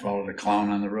sometimes call it a clown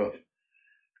on the roof,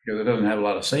 because it doesn't have a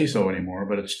lot of say-so anymore,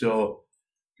 but it still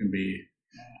can be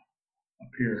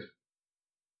appear.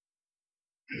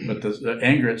 But the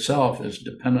anger itself is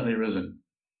dependently arisen,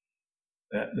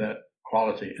 that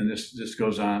quality. And this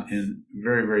goes on in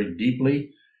very, very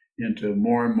deeply into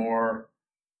more and more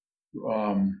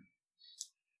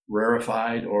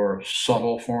rarefied or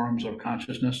subtle forms of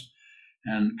consciousness,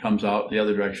 and comes out the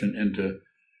other direction into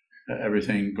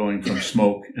everything going from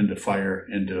smoke into fire,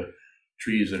 into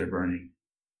trees that are burning,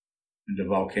 into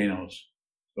volcanoes.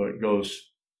 So it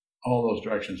goes all those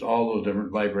directions, all those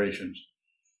different vibrations.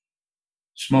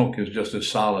 Smoke is just as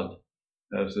solid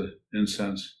as the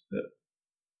incense that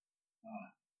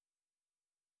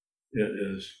it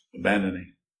is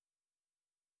abandoning.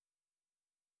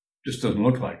 Just doesn't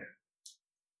look like it.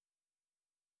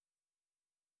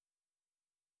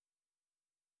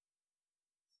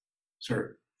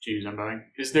 Sir? James Unbowing.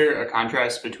 Is there a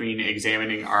contrast between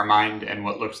examining our mind and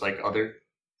what looks like other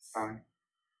bowing?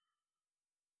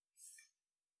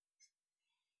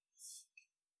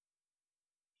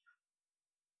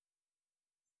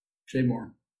 Say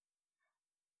more.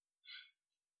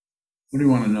 What do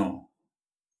you want to know?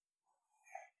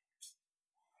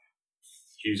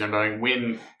 James Unbowing.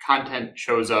 When content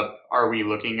shows up, are we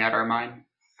looking at our mind?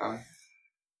 Bowing?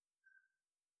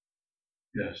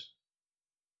 Yes.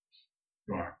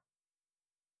 You are.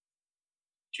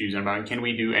 James Unbowing. Can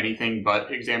we do anything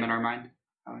but examine our mind?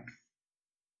 Bowing?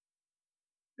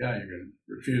 Yeah, you can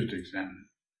refuse to examine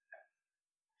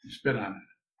it. You spit on it.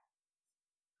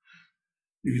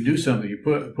 You can do something. You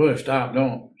push, stop,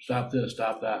 don't, stop this,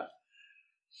 stop that.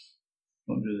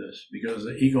 Don't do this. Because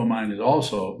the ego mind is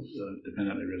also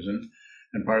dependently arisen,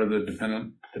 and part of the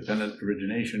dependent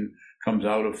origination comes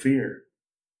out of fear,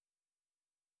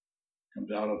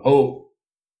 comes out of hope,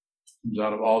 comes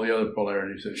out of all the other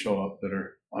polarities that show up that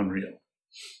are unreal,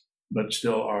 but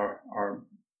still are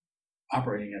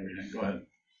operating everything. Go ahead.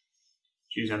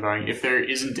 James Unbowing. If there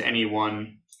isn't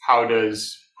anyone, how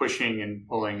does pushing and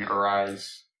pulling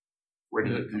arise? Where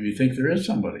did it come? If you think there is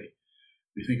somebody,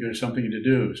 you think there's something to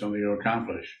do, something to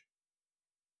accomplish,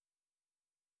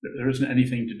 there isn't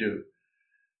anything to do.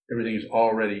 Everything is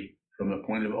already, from the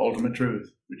point of ultimate truth,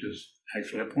 which is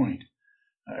actually a point,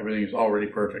 everything is already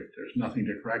perfect. There's nothing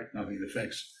to correct, nothing to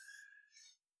fix.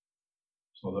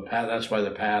 So the path, that's why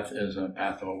the path is a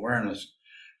path of awareness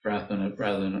rather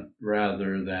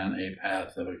than a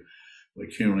path of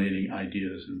accumulating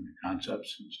ideas and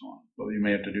concepts and so on. But you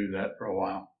may have to do that for a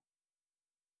while.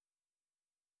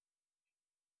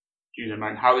 James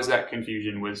Unbowing. How is that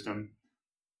confusion wisdom?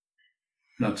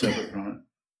 Not separate from it.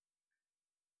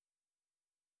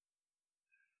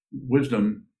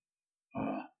 Wisdom,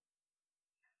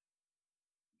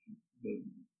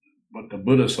 what the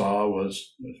Buddha saw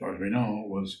was, as far as we know,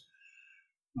 was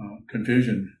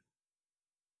confusion.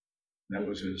 That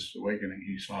was his awakening.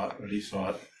 He saw it, but he saw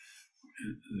it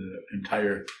the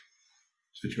entire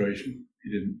situation.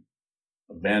 He didn't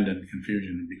abandon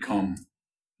confusion and become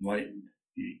enlightened.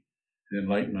 The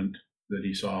enlightenment that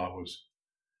he saw was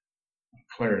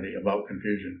clarity about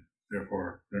confusion.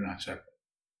 Therefore, they're not separate.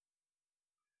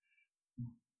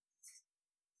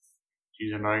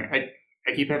 James Unbowing.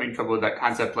 I keep having trouble with that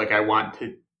concept. Like, I want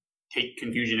to take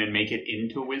confusion and make it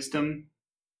into wisdom.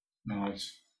 No, you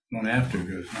don't have to,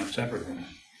 because it's not separate from it.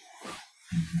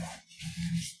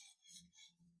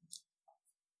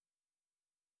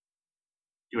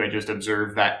 Do I just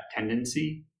observe that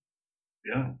tendency?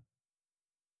 Yeah.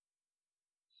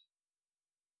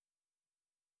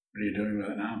 What are you doing with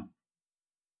it now?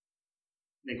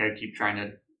 I think I keep trying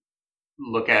to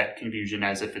look at confusion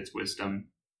as if it's wisdom.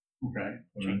 Okay,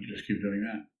 well then just keep doing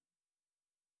that.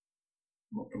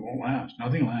 It won't last.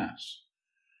 Nothing lasts.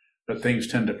 But things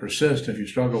tend to persist if you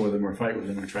struggle with them or fight with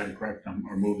them or try to correct them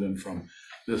or move them from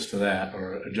this to that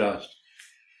or adjust.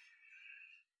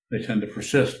 They tend to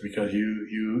persist because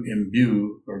you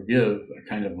imbue or give a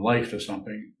kind of life to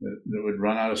something that would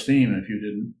run out of steam if you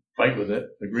didn't fight with it,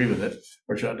 agree with it,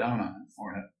 or shut down on it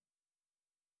or it.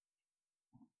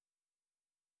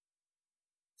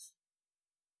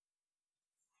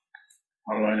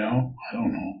 How do I know? I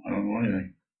don't know. I don't know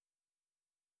anything.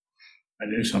 I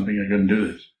knew something, I couldn't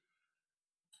do this.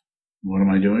 What am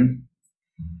I doing?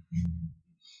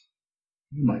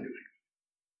 What am I doing?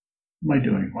 What am I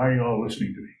doing? Why are you all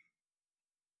listening to me?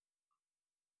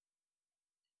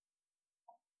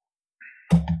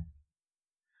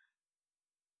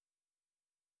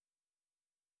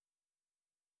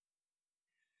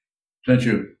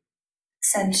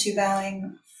 Sensu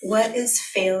Bowing. What is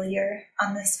failure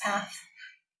on this path?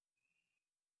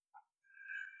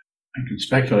 I can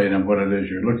speculate on what it is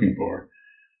you're looking for,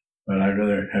 but I'd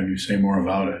rather have you say more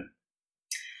about it.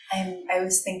 I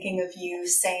was thinking of you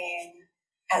saying,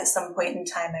 at some point in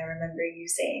time, I remember you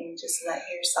saying, just let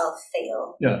yourself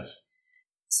fail. Yes.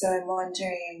 So I'm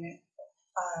wondering,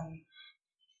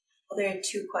 well, there are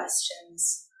two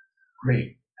questions.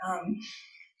 Great.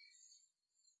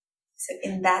 So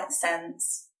in that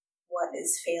sense, what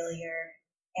is failure,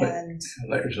 But- and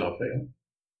Let yourself fail.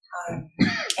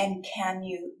 and can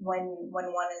you, when one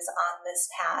is on this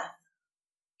path,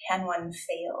 can one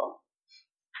fail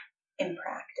in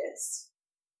practice?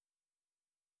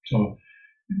 So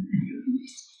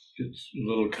it's a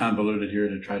little convoluted here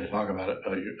to try to talk about it.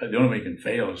 The only way you can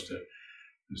fail is to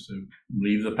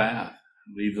leave the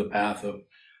path of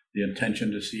the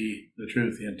intention to see the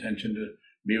truth, the intention to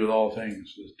be with all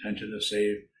things, the intention to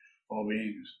save all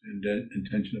beings, and the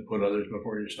intention to put others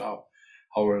before yourself.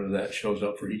 However that shows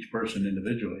up for each person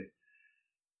individually.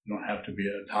 You don't have to be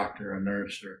a doctor, a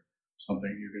nurse, or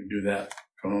something. You can do that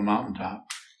from a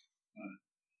mountaintop,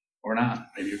 or not.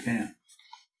 Maybe you can.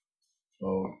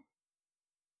 So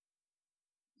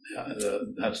yeah,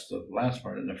 that's the last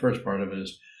part. And the first part of it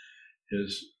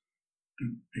is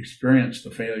experience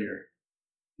the failure.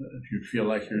 If you feel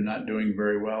like you're not doing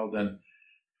very well, then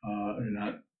you're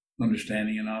not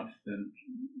understanding enough, then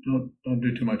don't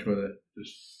do too much with it.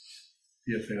 Just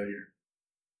be a failure.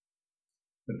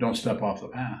 But don't step off the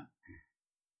path.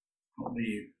 Don't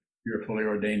leave. You're a fully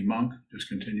ordained monk. Just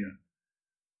continue.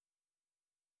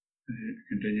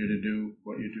 Continue to do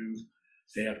what you do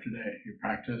day after day. You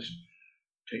practice,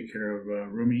 take care of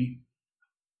Rumi,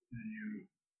 and you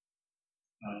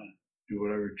do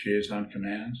whatever Chizan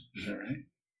commands. Is that right?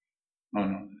 Oh,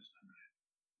 no, that's not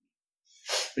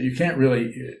right. But you can't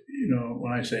really,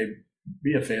 when I say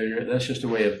be a failure, that's just a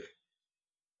way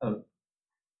of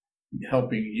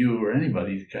helping you or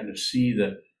anybody kind of see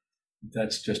that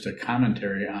that's just a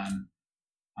commentary on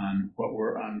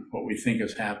what we think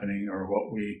is happening or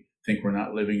what we think we're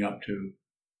not living up to.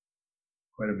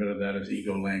 Quite a bit of that is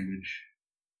ego language.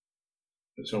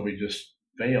 But so we just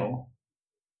fail.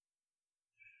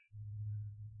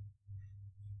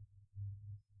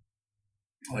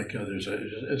 Like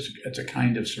it's a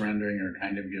kind of surrendering or a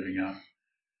kind of giving up.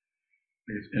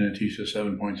 In Atisha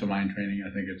 7 Points of Mind Training,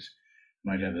 I think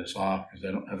might have this off because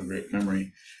I don't have a great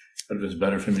memory. But if it's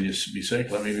better for me to be sick,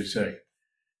 let me be sick.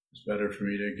 It's better for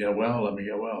me to get well, let me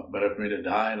get well. Better for me to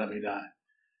die, let me die.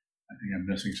 I think I'm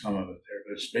missing some of it there,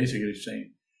 but it's basically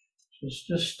saying,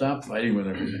 just stop fighting with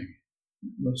everything.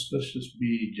 Let's just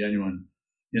be genuine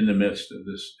in the midst of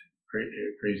this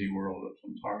crazy world of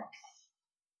samsara.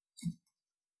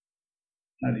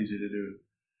 Not easy to do,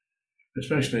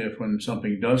 especially if when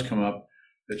something does come up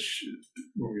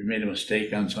where we made a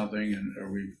mistake on something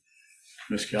or we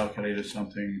miscalculated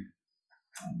something.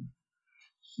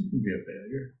 It can be a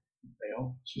failure.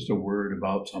 Fail. It's just a word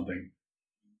about something.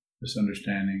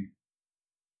 Misunderstanding.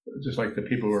 Just like the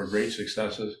people who are great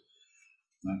successes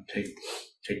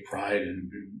take pride in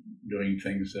doing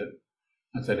things that,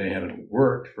 not that they haven't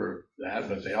worked for that,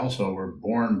 but they also were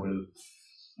born with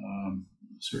a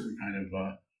certain kind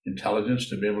of intelligence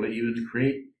to be able to even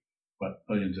create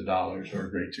millions of dollars or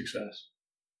great success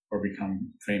or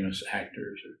become famous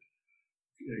actors.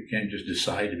 You can't just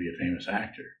decide to be a famous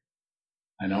actor.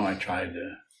 I know I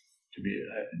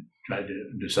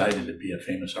decided to be a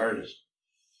famous artist,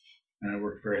 and I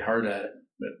worked very hard at it,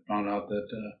 but found out that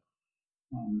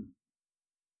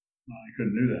I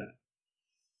couldn't do that.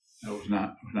 I was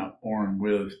not born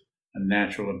with a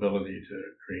natural ability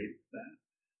to create that.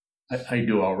 I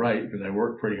do all right because I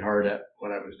worked pretty hard at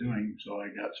what I was doing, so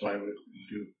I would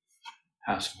do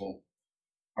passable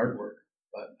artwork.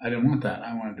 But I didn't want that.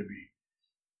 I wanted to be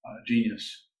a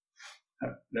genius.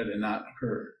 That did not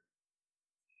occur.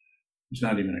 It's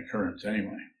not even an occurrence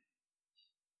anyway.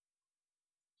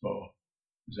 So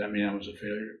does that mean I was a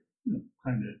failure? No,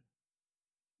 kind of.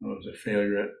 I was a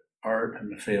failure at art.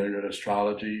 I'm a failure at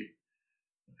astrology.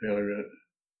 A failure at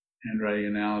handwriting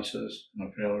analysis. I'm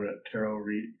a failure at tarot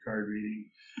card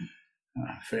reading.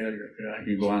 Failure. I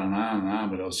can go on and on and on,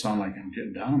 but it'll sound like I'm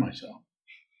getting down on myself.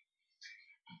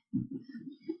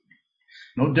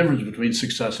 No difference between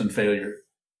success and failure.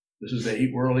 This is the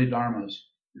 8 worldly dharmas.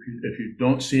 If you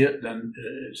don't see it, then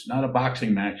it's not a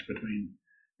boxing match between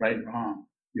right and wrong.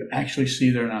 You actually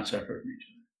see they're not separate from each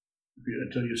other.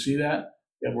 Until you see that,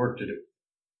 you have work to do.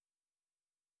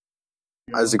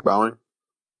 Isaac Bowing.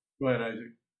 Go ahead,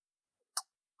 Isaac.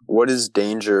 What is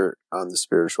danger on the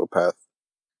spiritual path?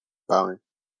 Bowing.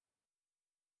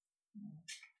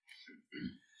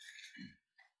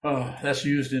 That's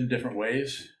used in different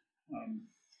ways.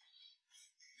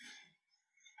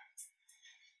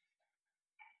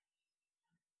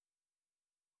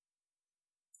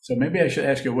 So maybe I should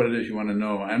ask you what it is you want to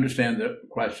know. I understand the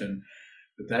question,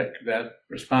 but that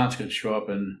response could show up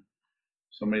in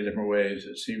so many different ways.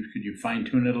 It seems, could you fine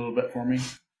tune it a little bit for me?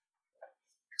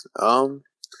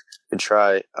 Could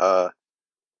try. I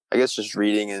guess just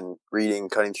reading,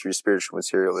 cutting through spiritual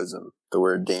materialism. The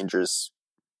word dangerous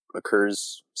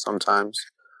occurs sometimes.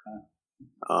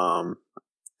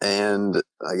 And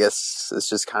I guess it's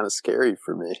just kind of scary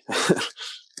for me.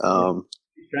 He's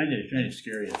trying to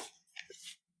scare you.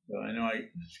 So I know it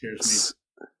scares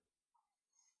me.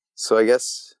 So I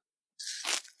guess,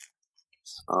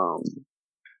 how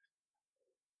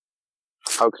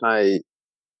can I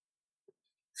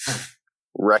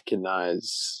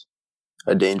recognize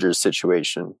a dangerous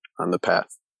situation on the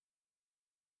path?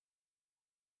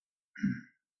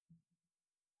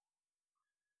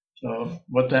 So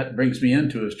what that brings me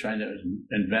into is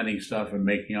inventing stuff and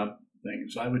making up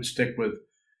things. So I would stick with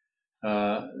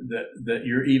that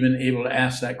you're even able to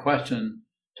ask that question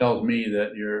tells me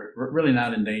that you're really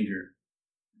not in danger.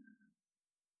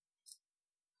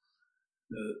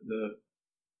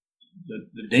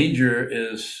 The danger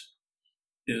is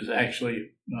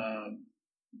actually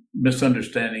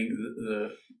misunderstanding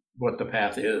what the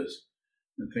path is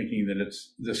and thinking that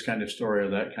it's this kind of story or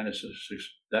that kind of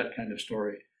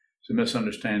story. It's a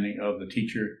misunderstanding of the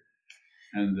teacher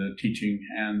and the teaching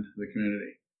and the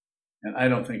community. And I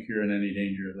don't think you're in any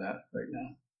danger of that right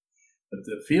now. But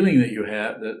the feeling that you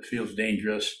have that feels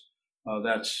dangerous,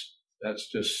 that's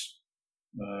just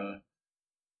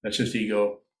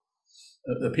ego.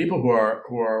 The people who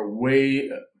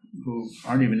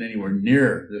aren't even anywhere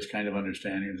near this kind of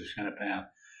understanding, this kind of path,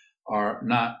 are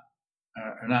not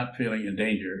feeling in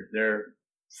danger. They're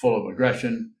full of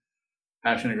aggression,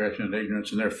 passion, aggression, and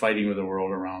ignorance, and they're fighting with the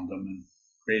world around them and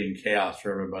creating chaos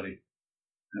for everybody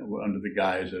under the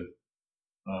guise of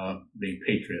being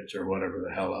patriots or whatever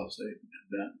the hell else they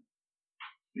invent.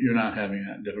 You're not having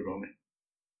that difficulty.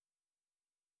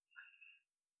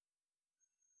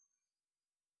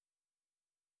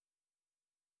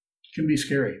 It can be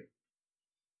scary.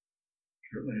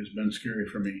 Certainly has been scary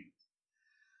for me.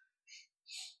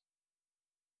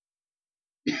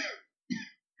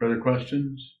 Further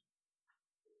questions?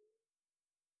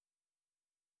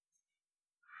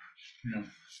 Yeah.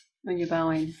 When you're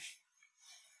bowing.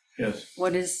 Yes.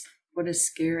 What is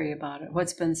scary about it?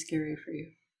 What's been scary for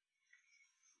you?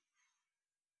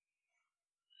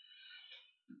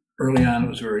 Early on, it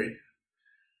was very,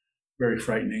 very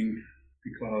frightening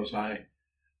because I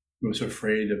was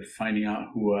afraid of finding out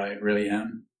who I really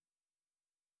am.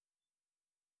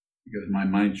 Because my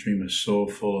mind stream is so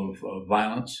full of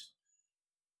violence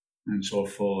and so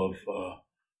full of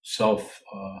self,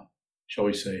 shall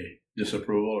we say,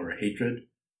 disapproval or hatred.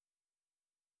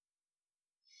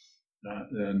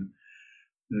 Then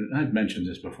I've mentioned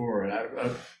this before. I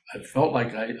felt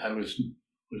like I was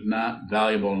not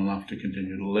valuable enough to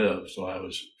continue to live, so I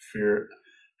was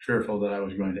fearful that I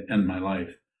was going to end my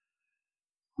life.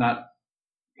 Not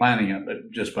planning it,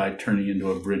 but just by turning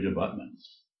into a bridge abutment.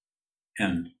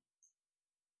 End.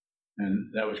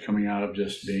 And that was coming out of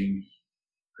just being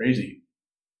crazy,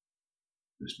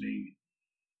 just being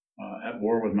at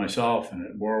war with myself and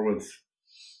at war with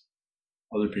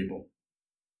other people.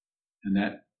 And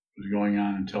that was going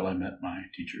on until I met my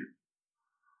teacher.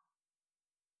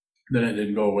 Then it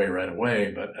didn't go away right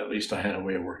away, but at least I had a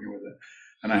way of working with it.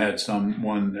 And I had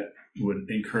someone that would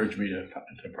encourage me to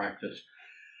practice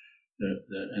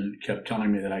and kept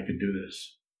telling me that I could do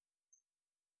this.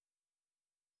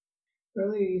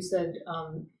 Earlier you said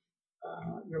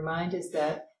your mind is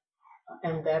that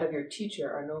and that of your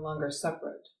teacher are no longer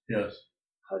separate. Yes.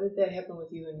 How did that happen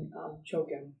with you and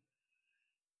Chogyam?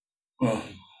 Well,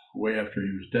 way after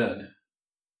he was dead.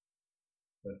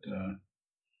 But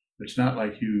it's not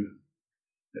like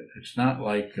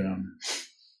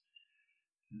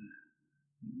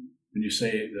when you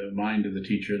say the mind of the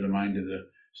teacher, the mind of the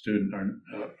student are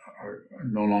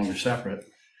no longer separate.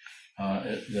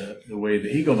 The way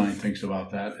the ego mind thinks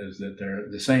about that is that they're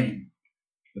the same,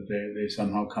 that they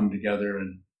somehow come together,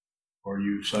 or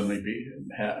you suddenly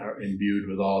are imbued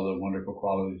with all the wonderful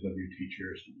qualities of your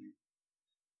teacher or something.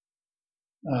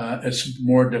 It's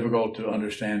more difficult to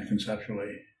understand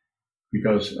conceptually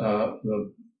because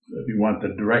if you want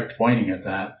the direct pointing at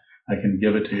that, I can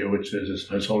give it to you, which is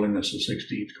His Holiness the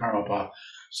 16th Karmapa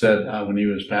said when he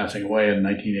was passing away in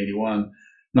 1981,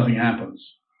 nothing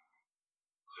happens.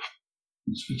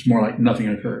 It's more like nothing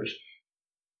occurs.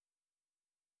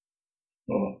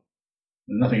 Well,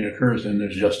 when nothing occurs, then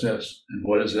there's just this. And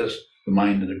what is this? The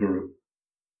mind of the guru,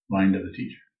 mind of the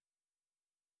teacher.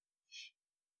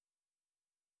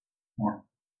 More.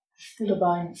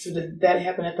 So did that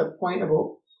happen at the point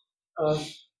of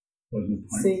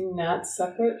seeing not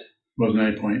separate? Wasn't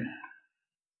any point.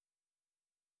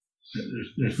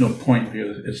 There's no point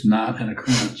because it's not an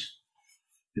occurrence.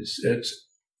 There's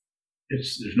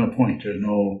no point. There's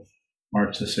no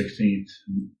March the 16th,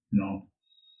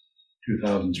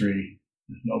 2003.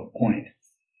 There's no point.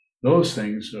 Those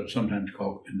things are sometimes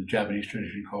called, in the Japanese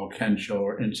tradition, called kensho,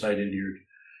 or insight into your,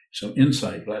 so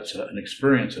insight, that's an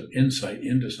experience of insight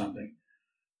into something.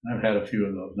 I've had a few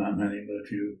of those, not many, but a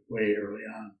few way early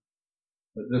on.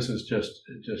 But this is it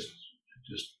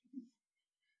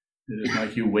is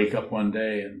like you wake up one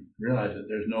day and realize that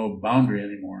there's no boundary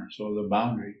anymore. So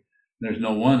there's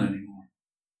no one anymore.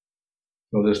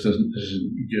 So this doesn't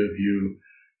give you,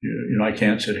 I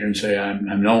can't sit here and say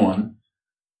I'm no one,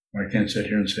 or I can't sit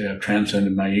here and say I've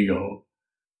transcended my ego.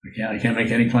 I can't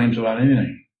make any claims about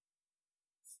anything.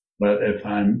 But if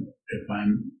I'm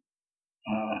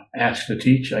asked to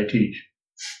teach, I teach.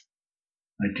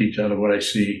 I teach out of what I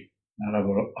see, not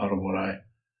out of what I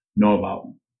know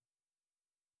about.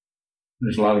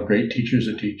 There's a lot of great teachers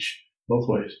that teach both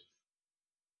ways.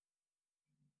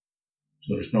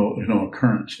 So there's no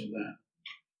occurrence of that.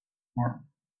 Mark?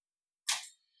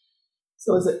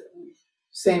 So is it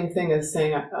same thing as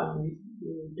saying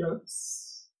you don't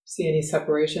see any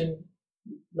separation,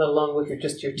 let alone with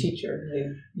just your teacher? I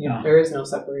mean, No. There is no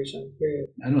separation, period.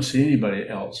 I don't see anybody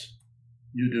else.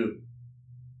 You do.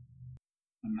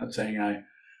 I'm not saying that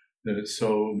it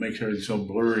makes everything so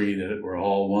blurry that we're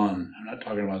all one. I'm not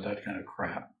talking about that kind of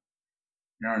crap.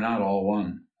 We are not all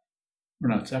one.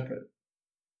 We're not separate,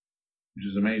 which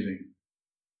is amazing.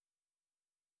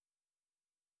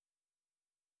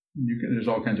 There's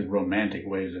all kinds of romantic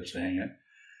ways of saying it.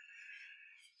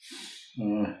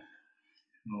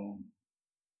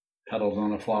 Petals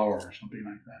on a flower or something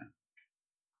like that.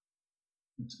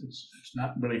 It's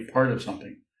not really part of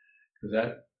something, because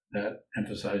that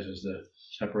emphasizes the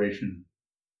separation.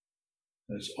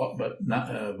 But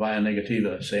not via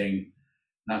negativa, saying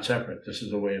not separate. This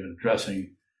is a way of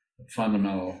addressing the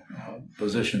fundamental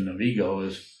position of ego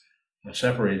is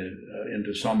separated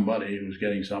into somebody who's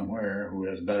getting somewhere, who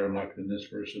has better luck than this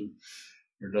person,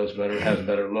 or does better, has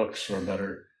better looks, or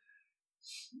better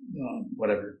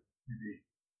whatever maybe.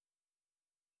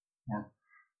 More.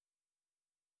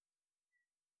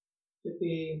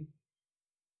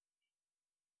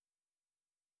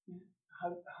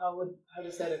 How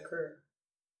does that occur?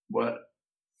 What?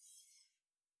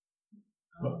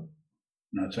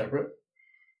 Not separate?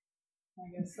 I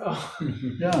guess so.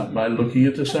 Yeah, by looking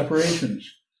at the separations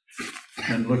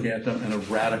and looking at them in a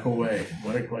radical way.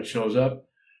 What shows up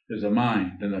is the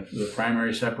mind, and the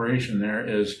primary separation there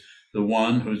is the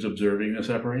one who's observing the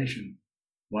separation,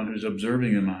 one who's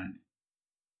observing the mind,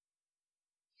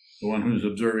 the one who's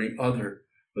observing other,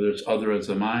 whether it's other as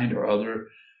the mind or other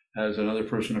as another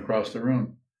person across the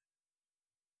room.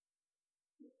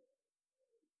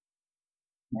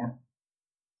 More?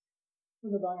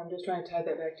 I'm just trying to tie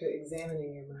that back to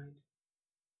examining your mind.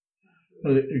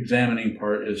 Well, the examining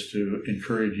part is to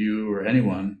encourage you or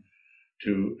anyone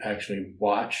to actually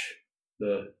watch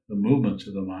the movements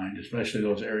of the mind, especially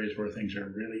those areas where things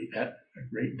are really at a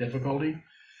great difficulty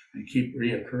and keep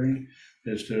reoccurring,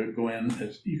 is to go in,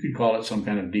 you could call it some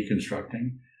kind of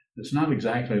deconstructing. It's not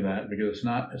exactly that, because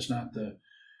it's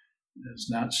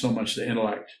not so much the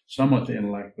intellect, somewhat the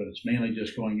intellect, but it's mainly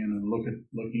just going in and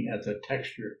looking at the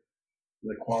texture,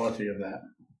 the quality of that,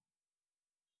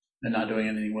 and not doing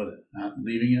anything with it, not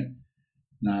leaving it,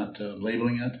 not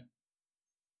labeling it,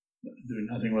 doing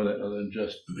nothing with it other than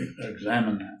just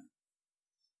examine that.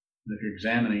 And if you're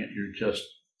examining it,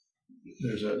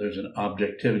 there's an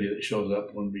objectivity that shows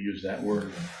up when we use that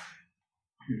word.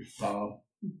 You follow?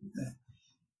 Yeah.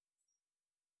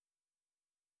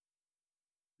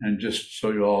 And just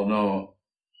so you all know,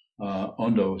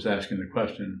 Ondo was asking the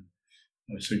question.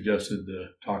 I suggested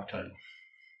the talk title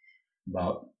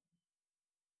about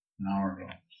an hour ago,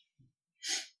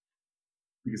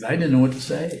 because I didn't know what to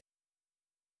say.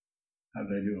 How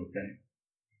did I do? Okay.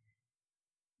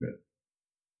 Good.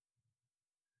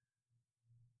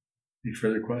 Any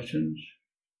further questions?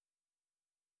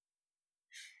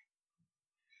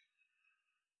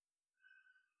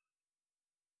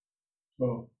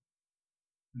 So,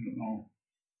 I don't know.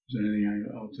 Is there anything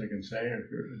else I can say, or if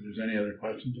there's any other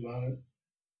questions about it?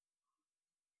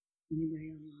 Anybody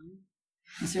online?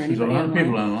 Is there There's a anybody lot of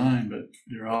people online? online, but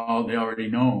they already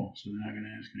know, so they're not going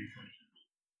to ask any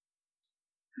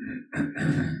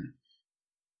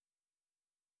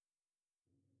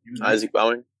questions. Isaac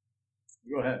Bowing.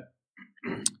 Go ahead.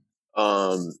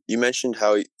 You mentioned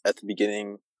how at the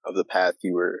beginning of the path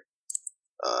you were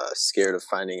scared of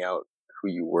finding out who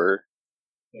you were.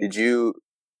 Yeah.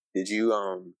 Did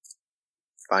you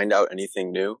find out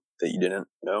anything new that you didn't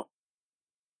know?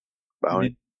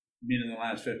 Bowing? You mean in the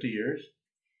last 50 years?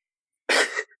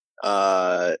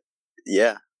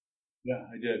 Yeah. Yeah,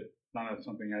 I did. Found out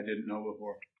something I didn't know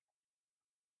before.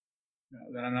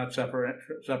 That I'm not separate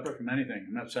from anything.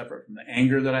 I'm not separate from the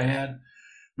anger that I had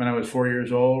when I was 4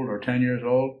 years old or 10 years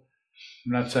old.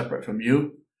 I'm not separate from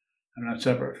you. I'm not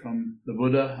separate from the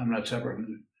Buddha. I'm not separate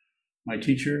from my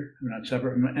teacher. I'm not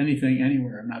separate from anything,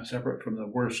 anywhere. I'm not separate from the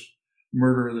worst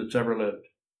murderer that's ever lived.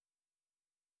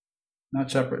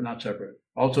 Not separate, not separate.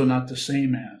 Also not the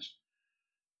same as.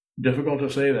 Difficult to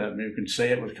say that. I mean, you can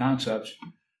say it with concepts.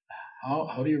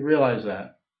 How do you realize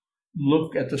that?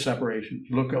 Look at the separation.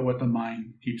 Look at what the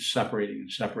mind keeps separating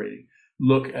and separating.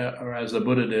 Look at, or as the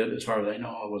Buddha did, as far as I know,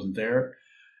 I wasn't there.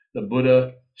 The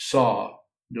Buddha saw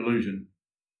delusion.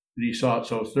 And he saw it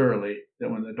so thoroughly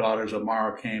that when the daughters of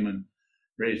Mara came and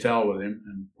raised hell with him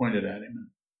and pointed at him and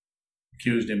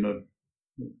accused him of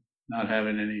not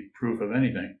having any proof of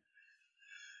anything,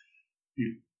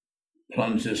 he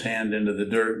plunged his hand into the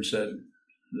dirt and said,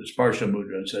 the Sparsha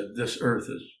Mudra, and said, "This earth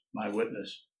is my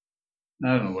witness."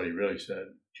 I don't know what he really said.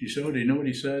 She said, "Oh, do you know what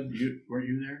he said? Weren't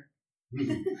you there?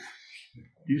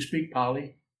 Do you speak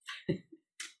Pali?"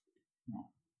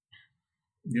 No.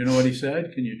 Do you know what he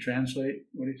said? Can you translate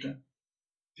what he said?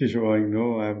 She's going,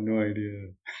 "No, I have no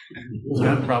idea."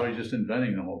 I'm probably just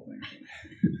inventing the whole thing.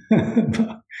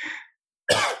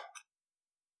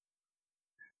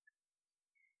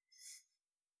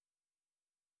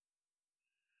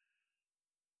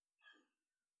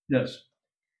 Yes.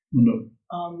 No.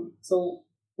 So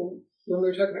when we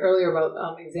were talking earlier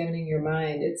about examining your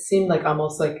mind, it seemed like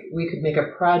almost like we could make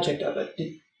a project of it,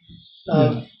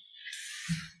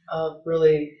 of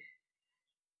really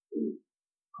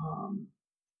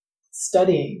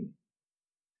studying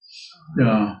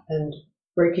and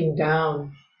breaking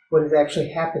down what is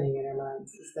actually happening in our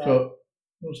minds. Is that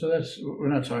so that's, we're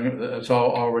not talking, that's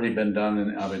all already been done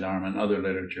in Abhidharma and other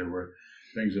literature where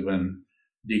things have been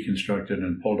deconstructed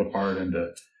and pulled apart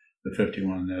into the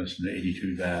 51 this and the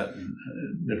 82 that, and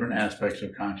different aspects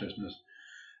of consciousness.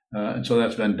 And so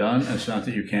that's been done. It's not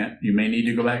that you may need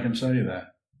to go back and study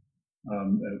that.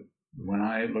 When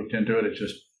I looked into it, it's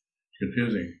just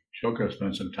confusing. Shoka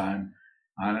spent some time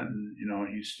on it, and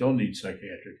he still needs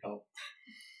psychiatric help.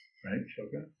 Right,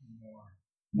 Shoka?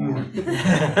 More.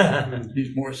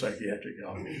 Needs more psychiatric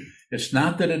help. It's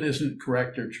not that it isn't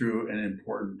correct or true and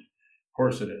important. Of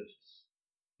course it is.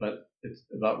 But it's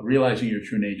about realizing your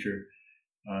true nature.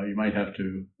 You might have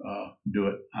to do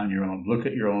it on your own. Look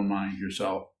at your own mind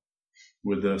yourself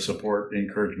with the support, the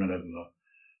encouragement of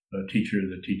the teacher,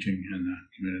 the teaching, and the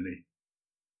community.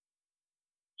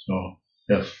 So,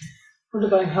 yes. What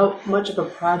about how much of a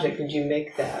project did you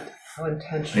make that? How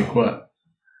intentional? Make what?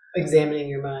 Examining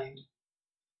your mind.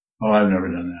 Oh, I've never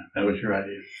done that. That was your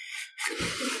idea.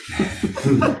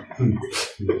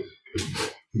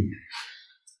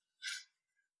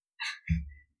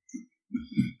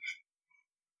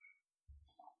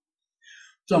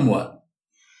 Somewhat.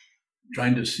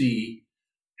 Trying to see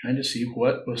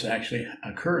what was actually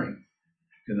occurring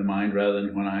in the mind, rather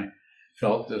than when I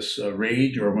felt this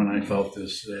rage or when I felt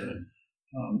this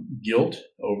guilt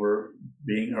over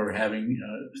being or having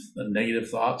the negative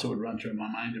thoughts that would run through my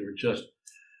mind that were just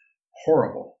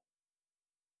horrible.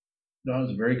 So I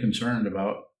was very concerned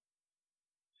about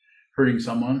hurting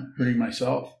someone, hurting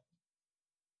myself.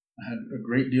 I had a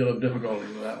great deal of difficulty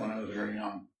with that when I was very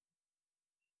young.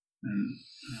 And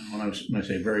when I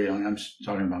say very young, I'm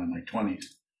talking about in my 20s.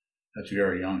 That's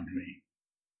very young to me.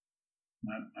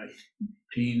 My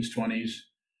teens, 20s,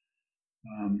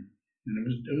 and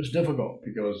it was difficult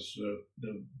because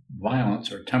the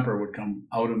violence or temper would come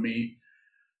out of me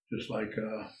just like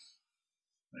a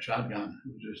shotgun.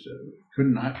 It was just could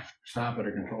not stop it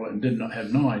or control it, and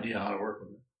had no idea how to work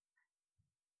with it.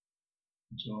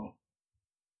 And so,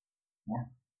 more.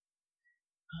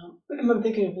 I'm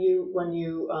thinking of you when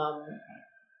you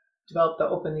developed the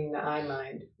opening the eye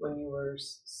mind, when you were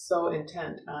so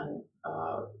intent on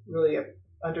really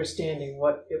understanding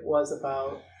what it was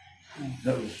about.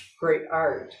 That was great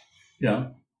art. Yeah.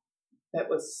 That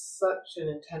was such an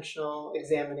intentional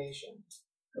examination.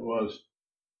 It was.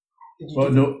 Go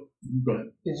ahead.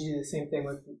 Did you do the same thing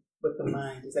with the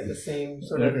mind? Is that the same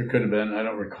sort of? It could have been. I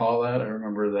don't recall that. I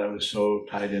remember that was so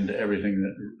tied into everything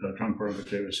that Trungpa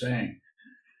Rinpoche was saying.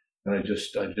 I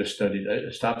just studied.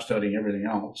 I stopped studying everything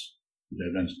else.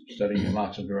 I've been studying in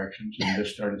lots of directions, and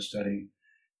just started studying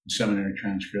seminary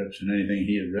transcripts and anything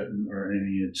he had written or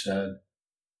anything he had said,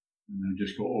 and then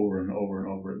just go over and over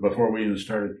and over. Before we even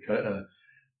started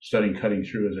studying Cutting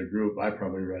Through as a group, I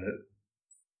probably read it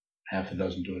half a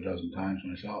dozen to a dozen times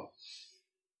myself.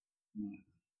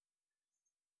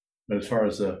 But as far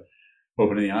as the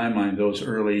opening the eye mind, those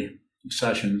early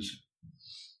sessions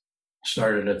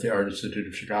started at the Art Institute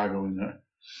of Chicago in the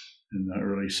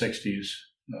early 60s.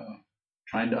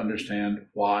 trying to understand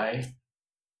why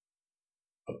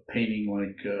a painting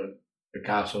like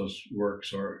Picasso's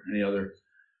works or any other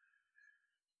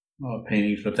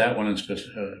paintings, but that one in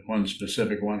one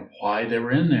specific one, why they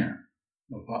were in there.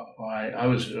 Why I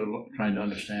was trying to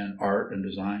understand art and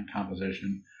design,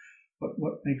 composition,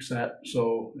 what makes that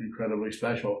so incredibly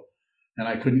special. And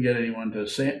I couldn't get anyone to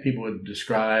say it. People would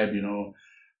describe,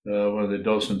 one of the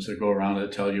docents that go around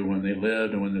that tell you when they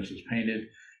lived and when this was painted,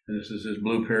 and this is his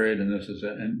blue period, and this is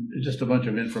it, and just a bunch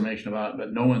of information about it,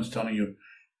 but no one's telling you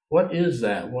what is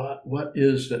that? What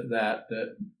is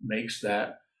that makes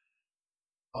that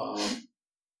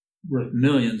worth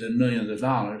millions and millions of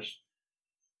dollars?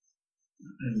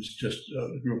 And it's just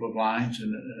a group of lines,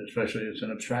 and especially it's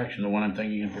an abstraction. The one I'm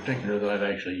thinking in particular that I've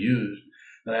actually used,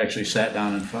 that I actually sat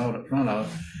down in front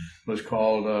of, was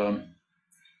called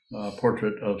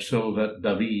Portrait of Sylvette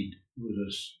David, who was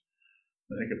this,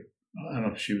 I don't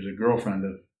know if she was a girlfriend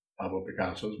of Pablo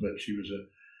Picasso's, but she was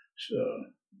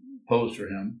posed for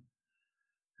him.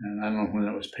 And I don't know when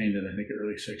that was painted, I think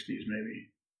early 60s maybe.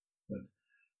 But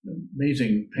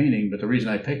amazing painting, but the reason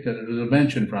I picked it, there was a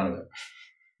bench in front of it.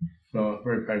 So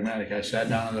very pragmatic. I sat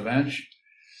down on the bench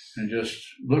and just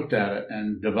looked at it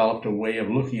and developed a way of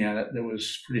looking at it that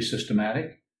was pretty systematic,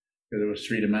 because it was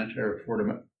 3 dimensions or 4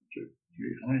 dimensions.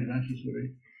 How many dimensions would it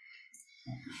be?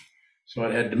 So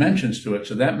it had dimensions to it.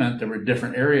 So that meant there were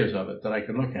different areas of it that I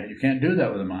could look at. You can't do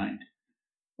that with a mind,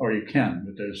 or you can,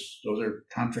 but those are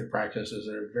tantric practices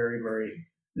that are very, very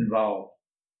involved.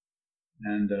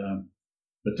 And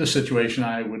but this situation,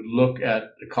 I would look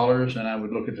at the colors and I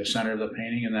would look at the center of the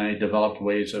painting, and then I developed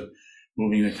ways of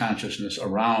moving the consciousness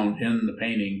around in the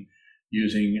painting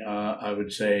using, I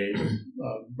would say,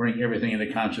 bring everything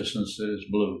into consciousness that is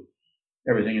blue,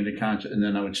 everything into conscious, and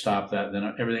then I would stop that,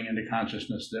 then everything into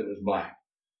consciousness that was black.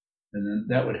 And then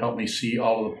that would help me see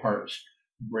all of the parts,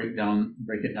 break it down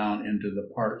into the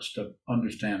parts to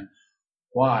understand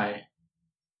why,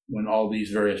 when all these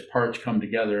various parts come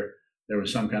together, there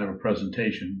was some kind of a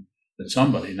presentation that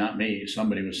somebody, not me,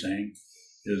 somebody was saying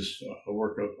is a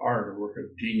work of art, a work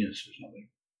of genius or something.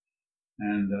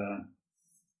 And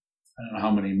I don't know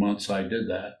how many months I did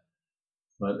that,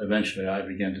 but eventually I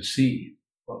began to see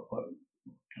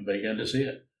I began to see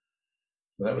it.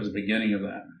 So that was the beginning of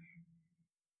that.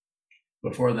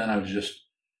 Before then, I was just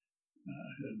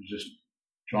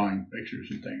drawing pictures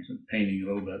and things and painting a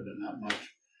little bit, but not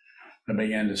much. I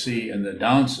began to see, and the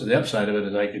upside of it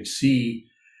is I could see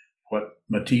what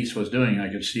Matisse was doing. I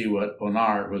could see what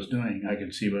Bonnard was doing. I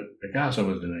could see what Picasso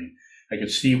was doing. I could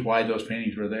see why those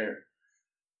paintings were there.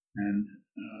 And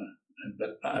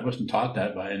but I wasn't taught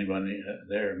that by anybody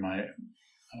there.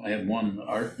 I had one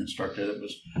art instructor that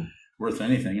was worth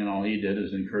anything, and all he did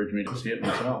is encourage me to see it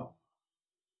myself.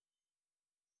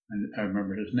 And I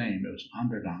remember his name. It was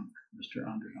Onderdonk, Mr.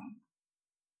 Onderdonk.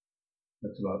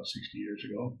 That's about 60 years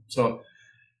ago. So,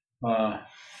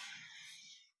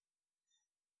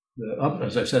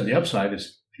 as I said, the upside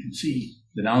is you can see.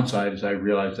 The downside is I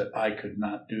realized that I could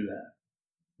not do that.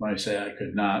 When I say I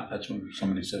could not, that's when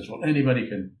somebody says, "Well, anybody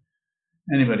can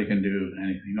do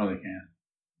anything." No, they can't.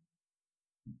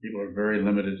 People are very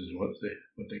limited as what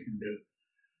they can do.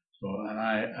 So, and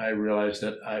I realized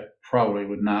that I probably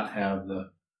would not have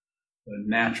the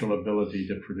natural ability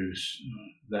to produce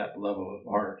that level of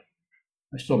art.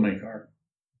 I still make art.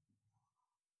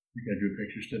 I think I drew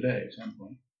pictures today at some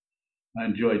point. I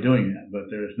enjoy doing that, but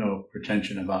there's no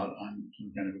pretension about I'm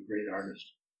some kind of a great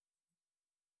artist.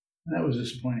 And that was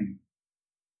disappointing.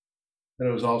 But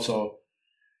it was also,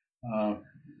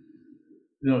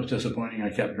 it was disappointing. I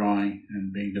kept drawing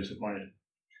and being disappointed.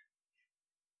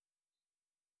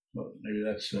 But maybe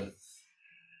that's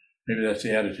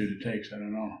the attitude it takes. I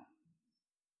don't know.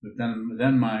 But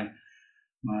then my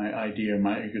idea,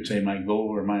 you could say my goal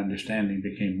or my understanding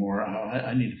became more,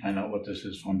 I need to find out what this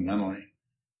is fundamentally.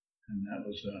 And that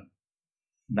was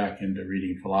back into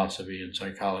reading philosophy and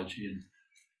psychology and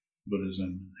Buddhism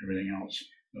and everything else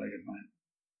that I could find.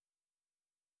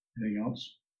 Anything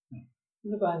else? No.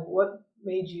 Navon, what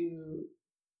made you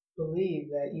believe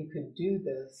that you could do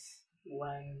this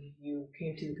when you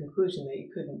came to the conclusion that you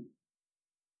couldn't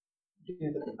do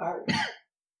the art?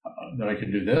 That I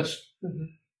could do this? Mm-hmm.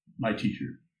 My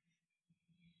teacher.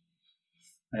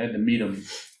 I had to meet him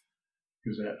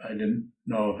because I didn't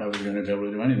know if I was going to be able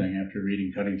to do anything after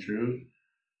reading Cutting Through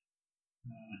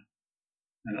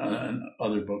and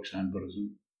other books on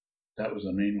Buddhism. That was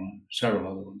the main one. Several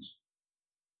other ones.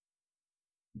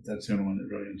 But that's the only one that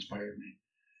really inspired me.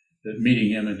 That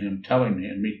meeting him and him telling me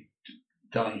and me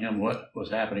telling him what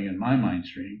was happening in my mind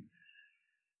stream,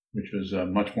 which was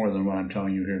much more than what I'm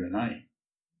telling you here tonight.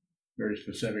 Very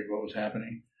specific what was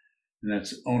happening. And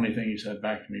that's the only thing he said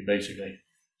back to me, basically,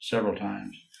 several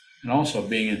times. And also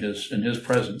being in his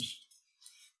presence.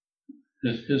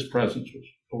 His presence was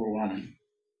overwhelming,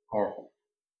 powerful.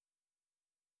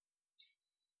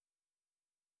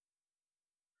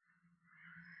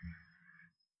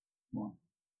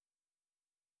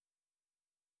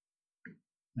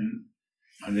 And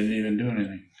I didn't even do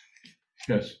anything.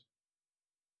 Yes.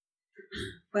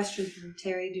 Question from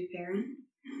Terry Duperrin.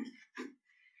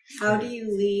 How do you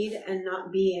lead and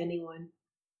not be anyone?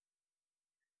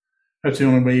 That's the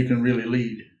only way you can really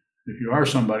lead. If you are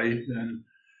somebody, then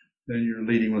you're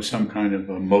leading with some kind of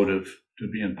a motive to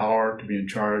be in power, to be in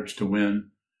charge, to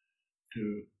win,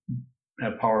 to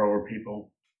have power over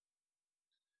people,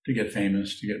 to get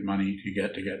famous, to get money, to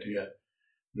get.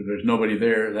 If there's nobody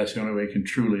there, that's the only way you can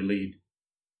truly lead.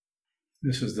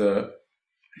 This is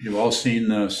you've all seen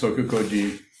the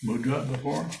Sokukoji Mudra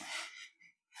before?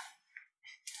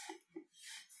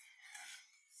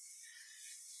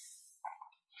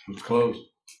 It's closed.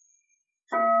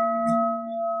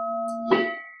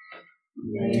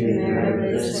 May the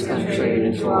merit of this penetrate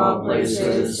into all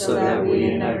places, so that we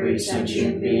and every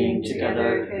sentient being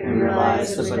together can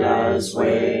realize the Buddha's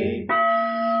way.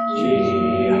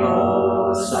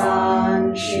 Jiho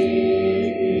san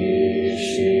shi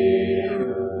shi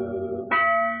hu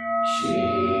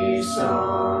shi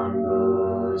son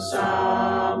bu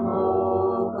sa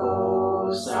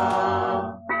moko sa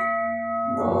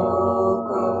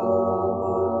moko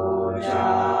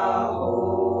ja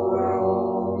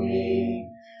ho mi.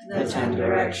 The 10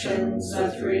 directions,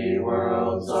 the 3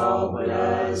 worlds, all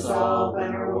Buddhas, all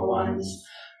venerable ones,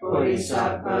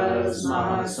 Bodhisattvas,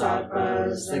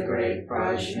 Mahasattvas, the great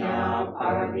Prajna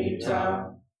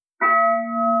Paramita.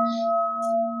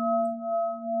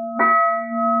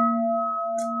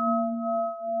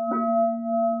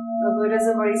 O Buddhas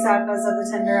and Bodhisattvas of the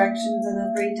 10 directions and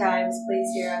the 3 times,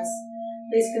 please hear us.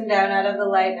 Please come down out of the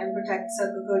light and protect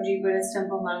Sokukoji Buddhist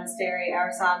Temple Monastery, our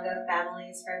Sangha,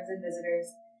 families, friends, and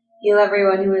visitors. Heal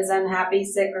everyone who is unhappy,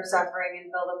 sick, or suffering,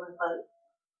 and fill them with light.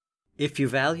 If you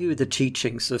value the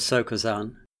teachings of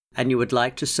Sokuzan, and you would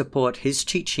like to support his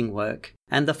teaching work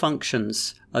and the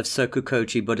functions of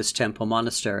Sokukoji Buddhist Temple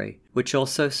Monastery, which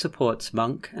also supports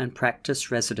monk and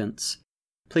practice residents,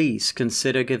 please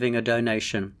consider giving a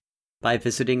donation by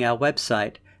visiting our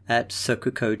website at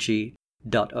sokukoji.org.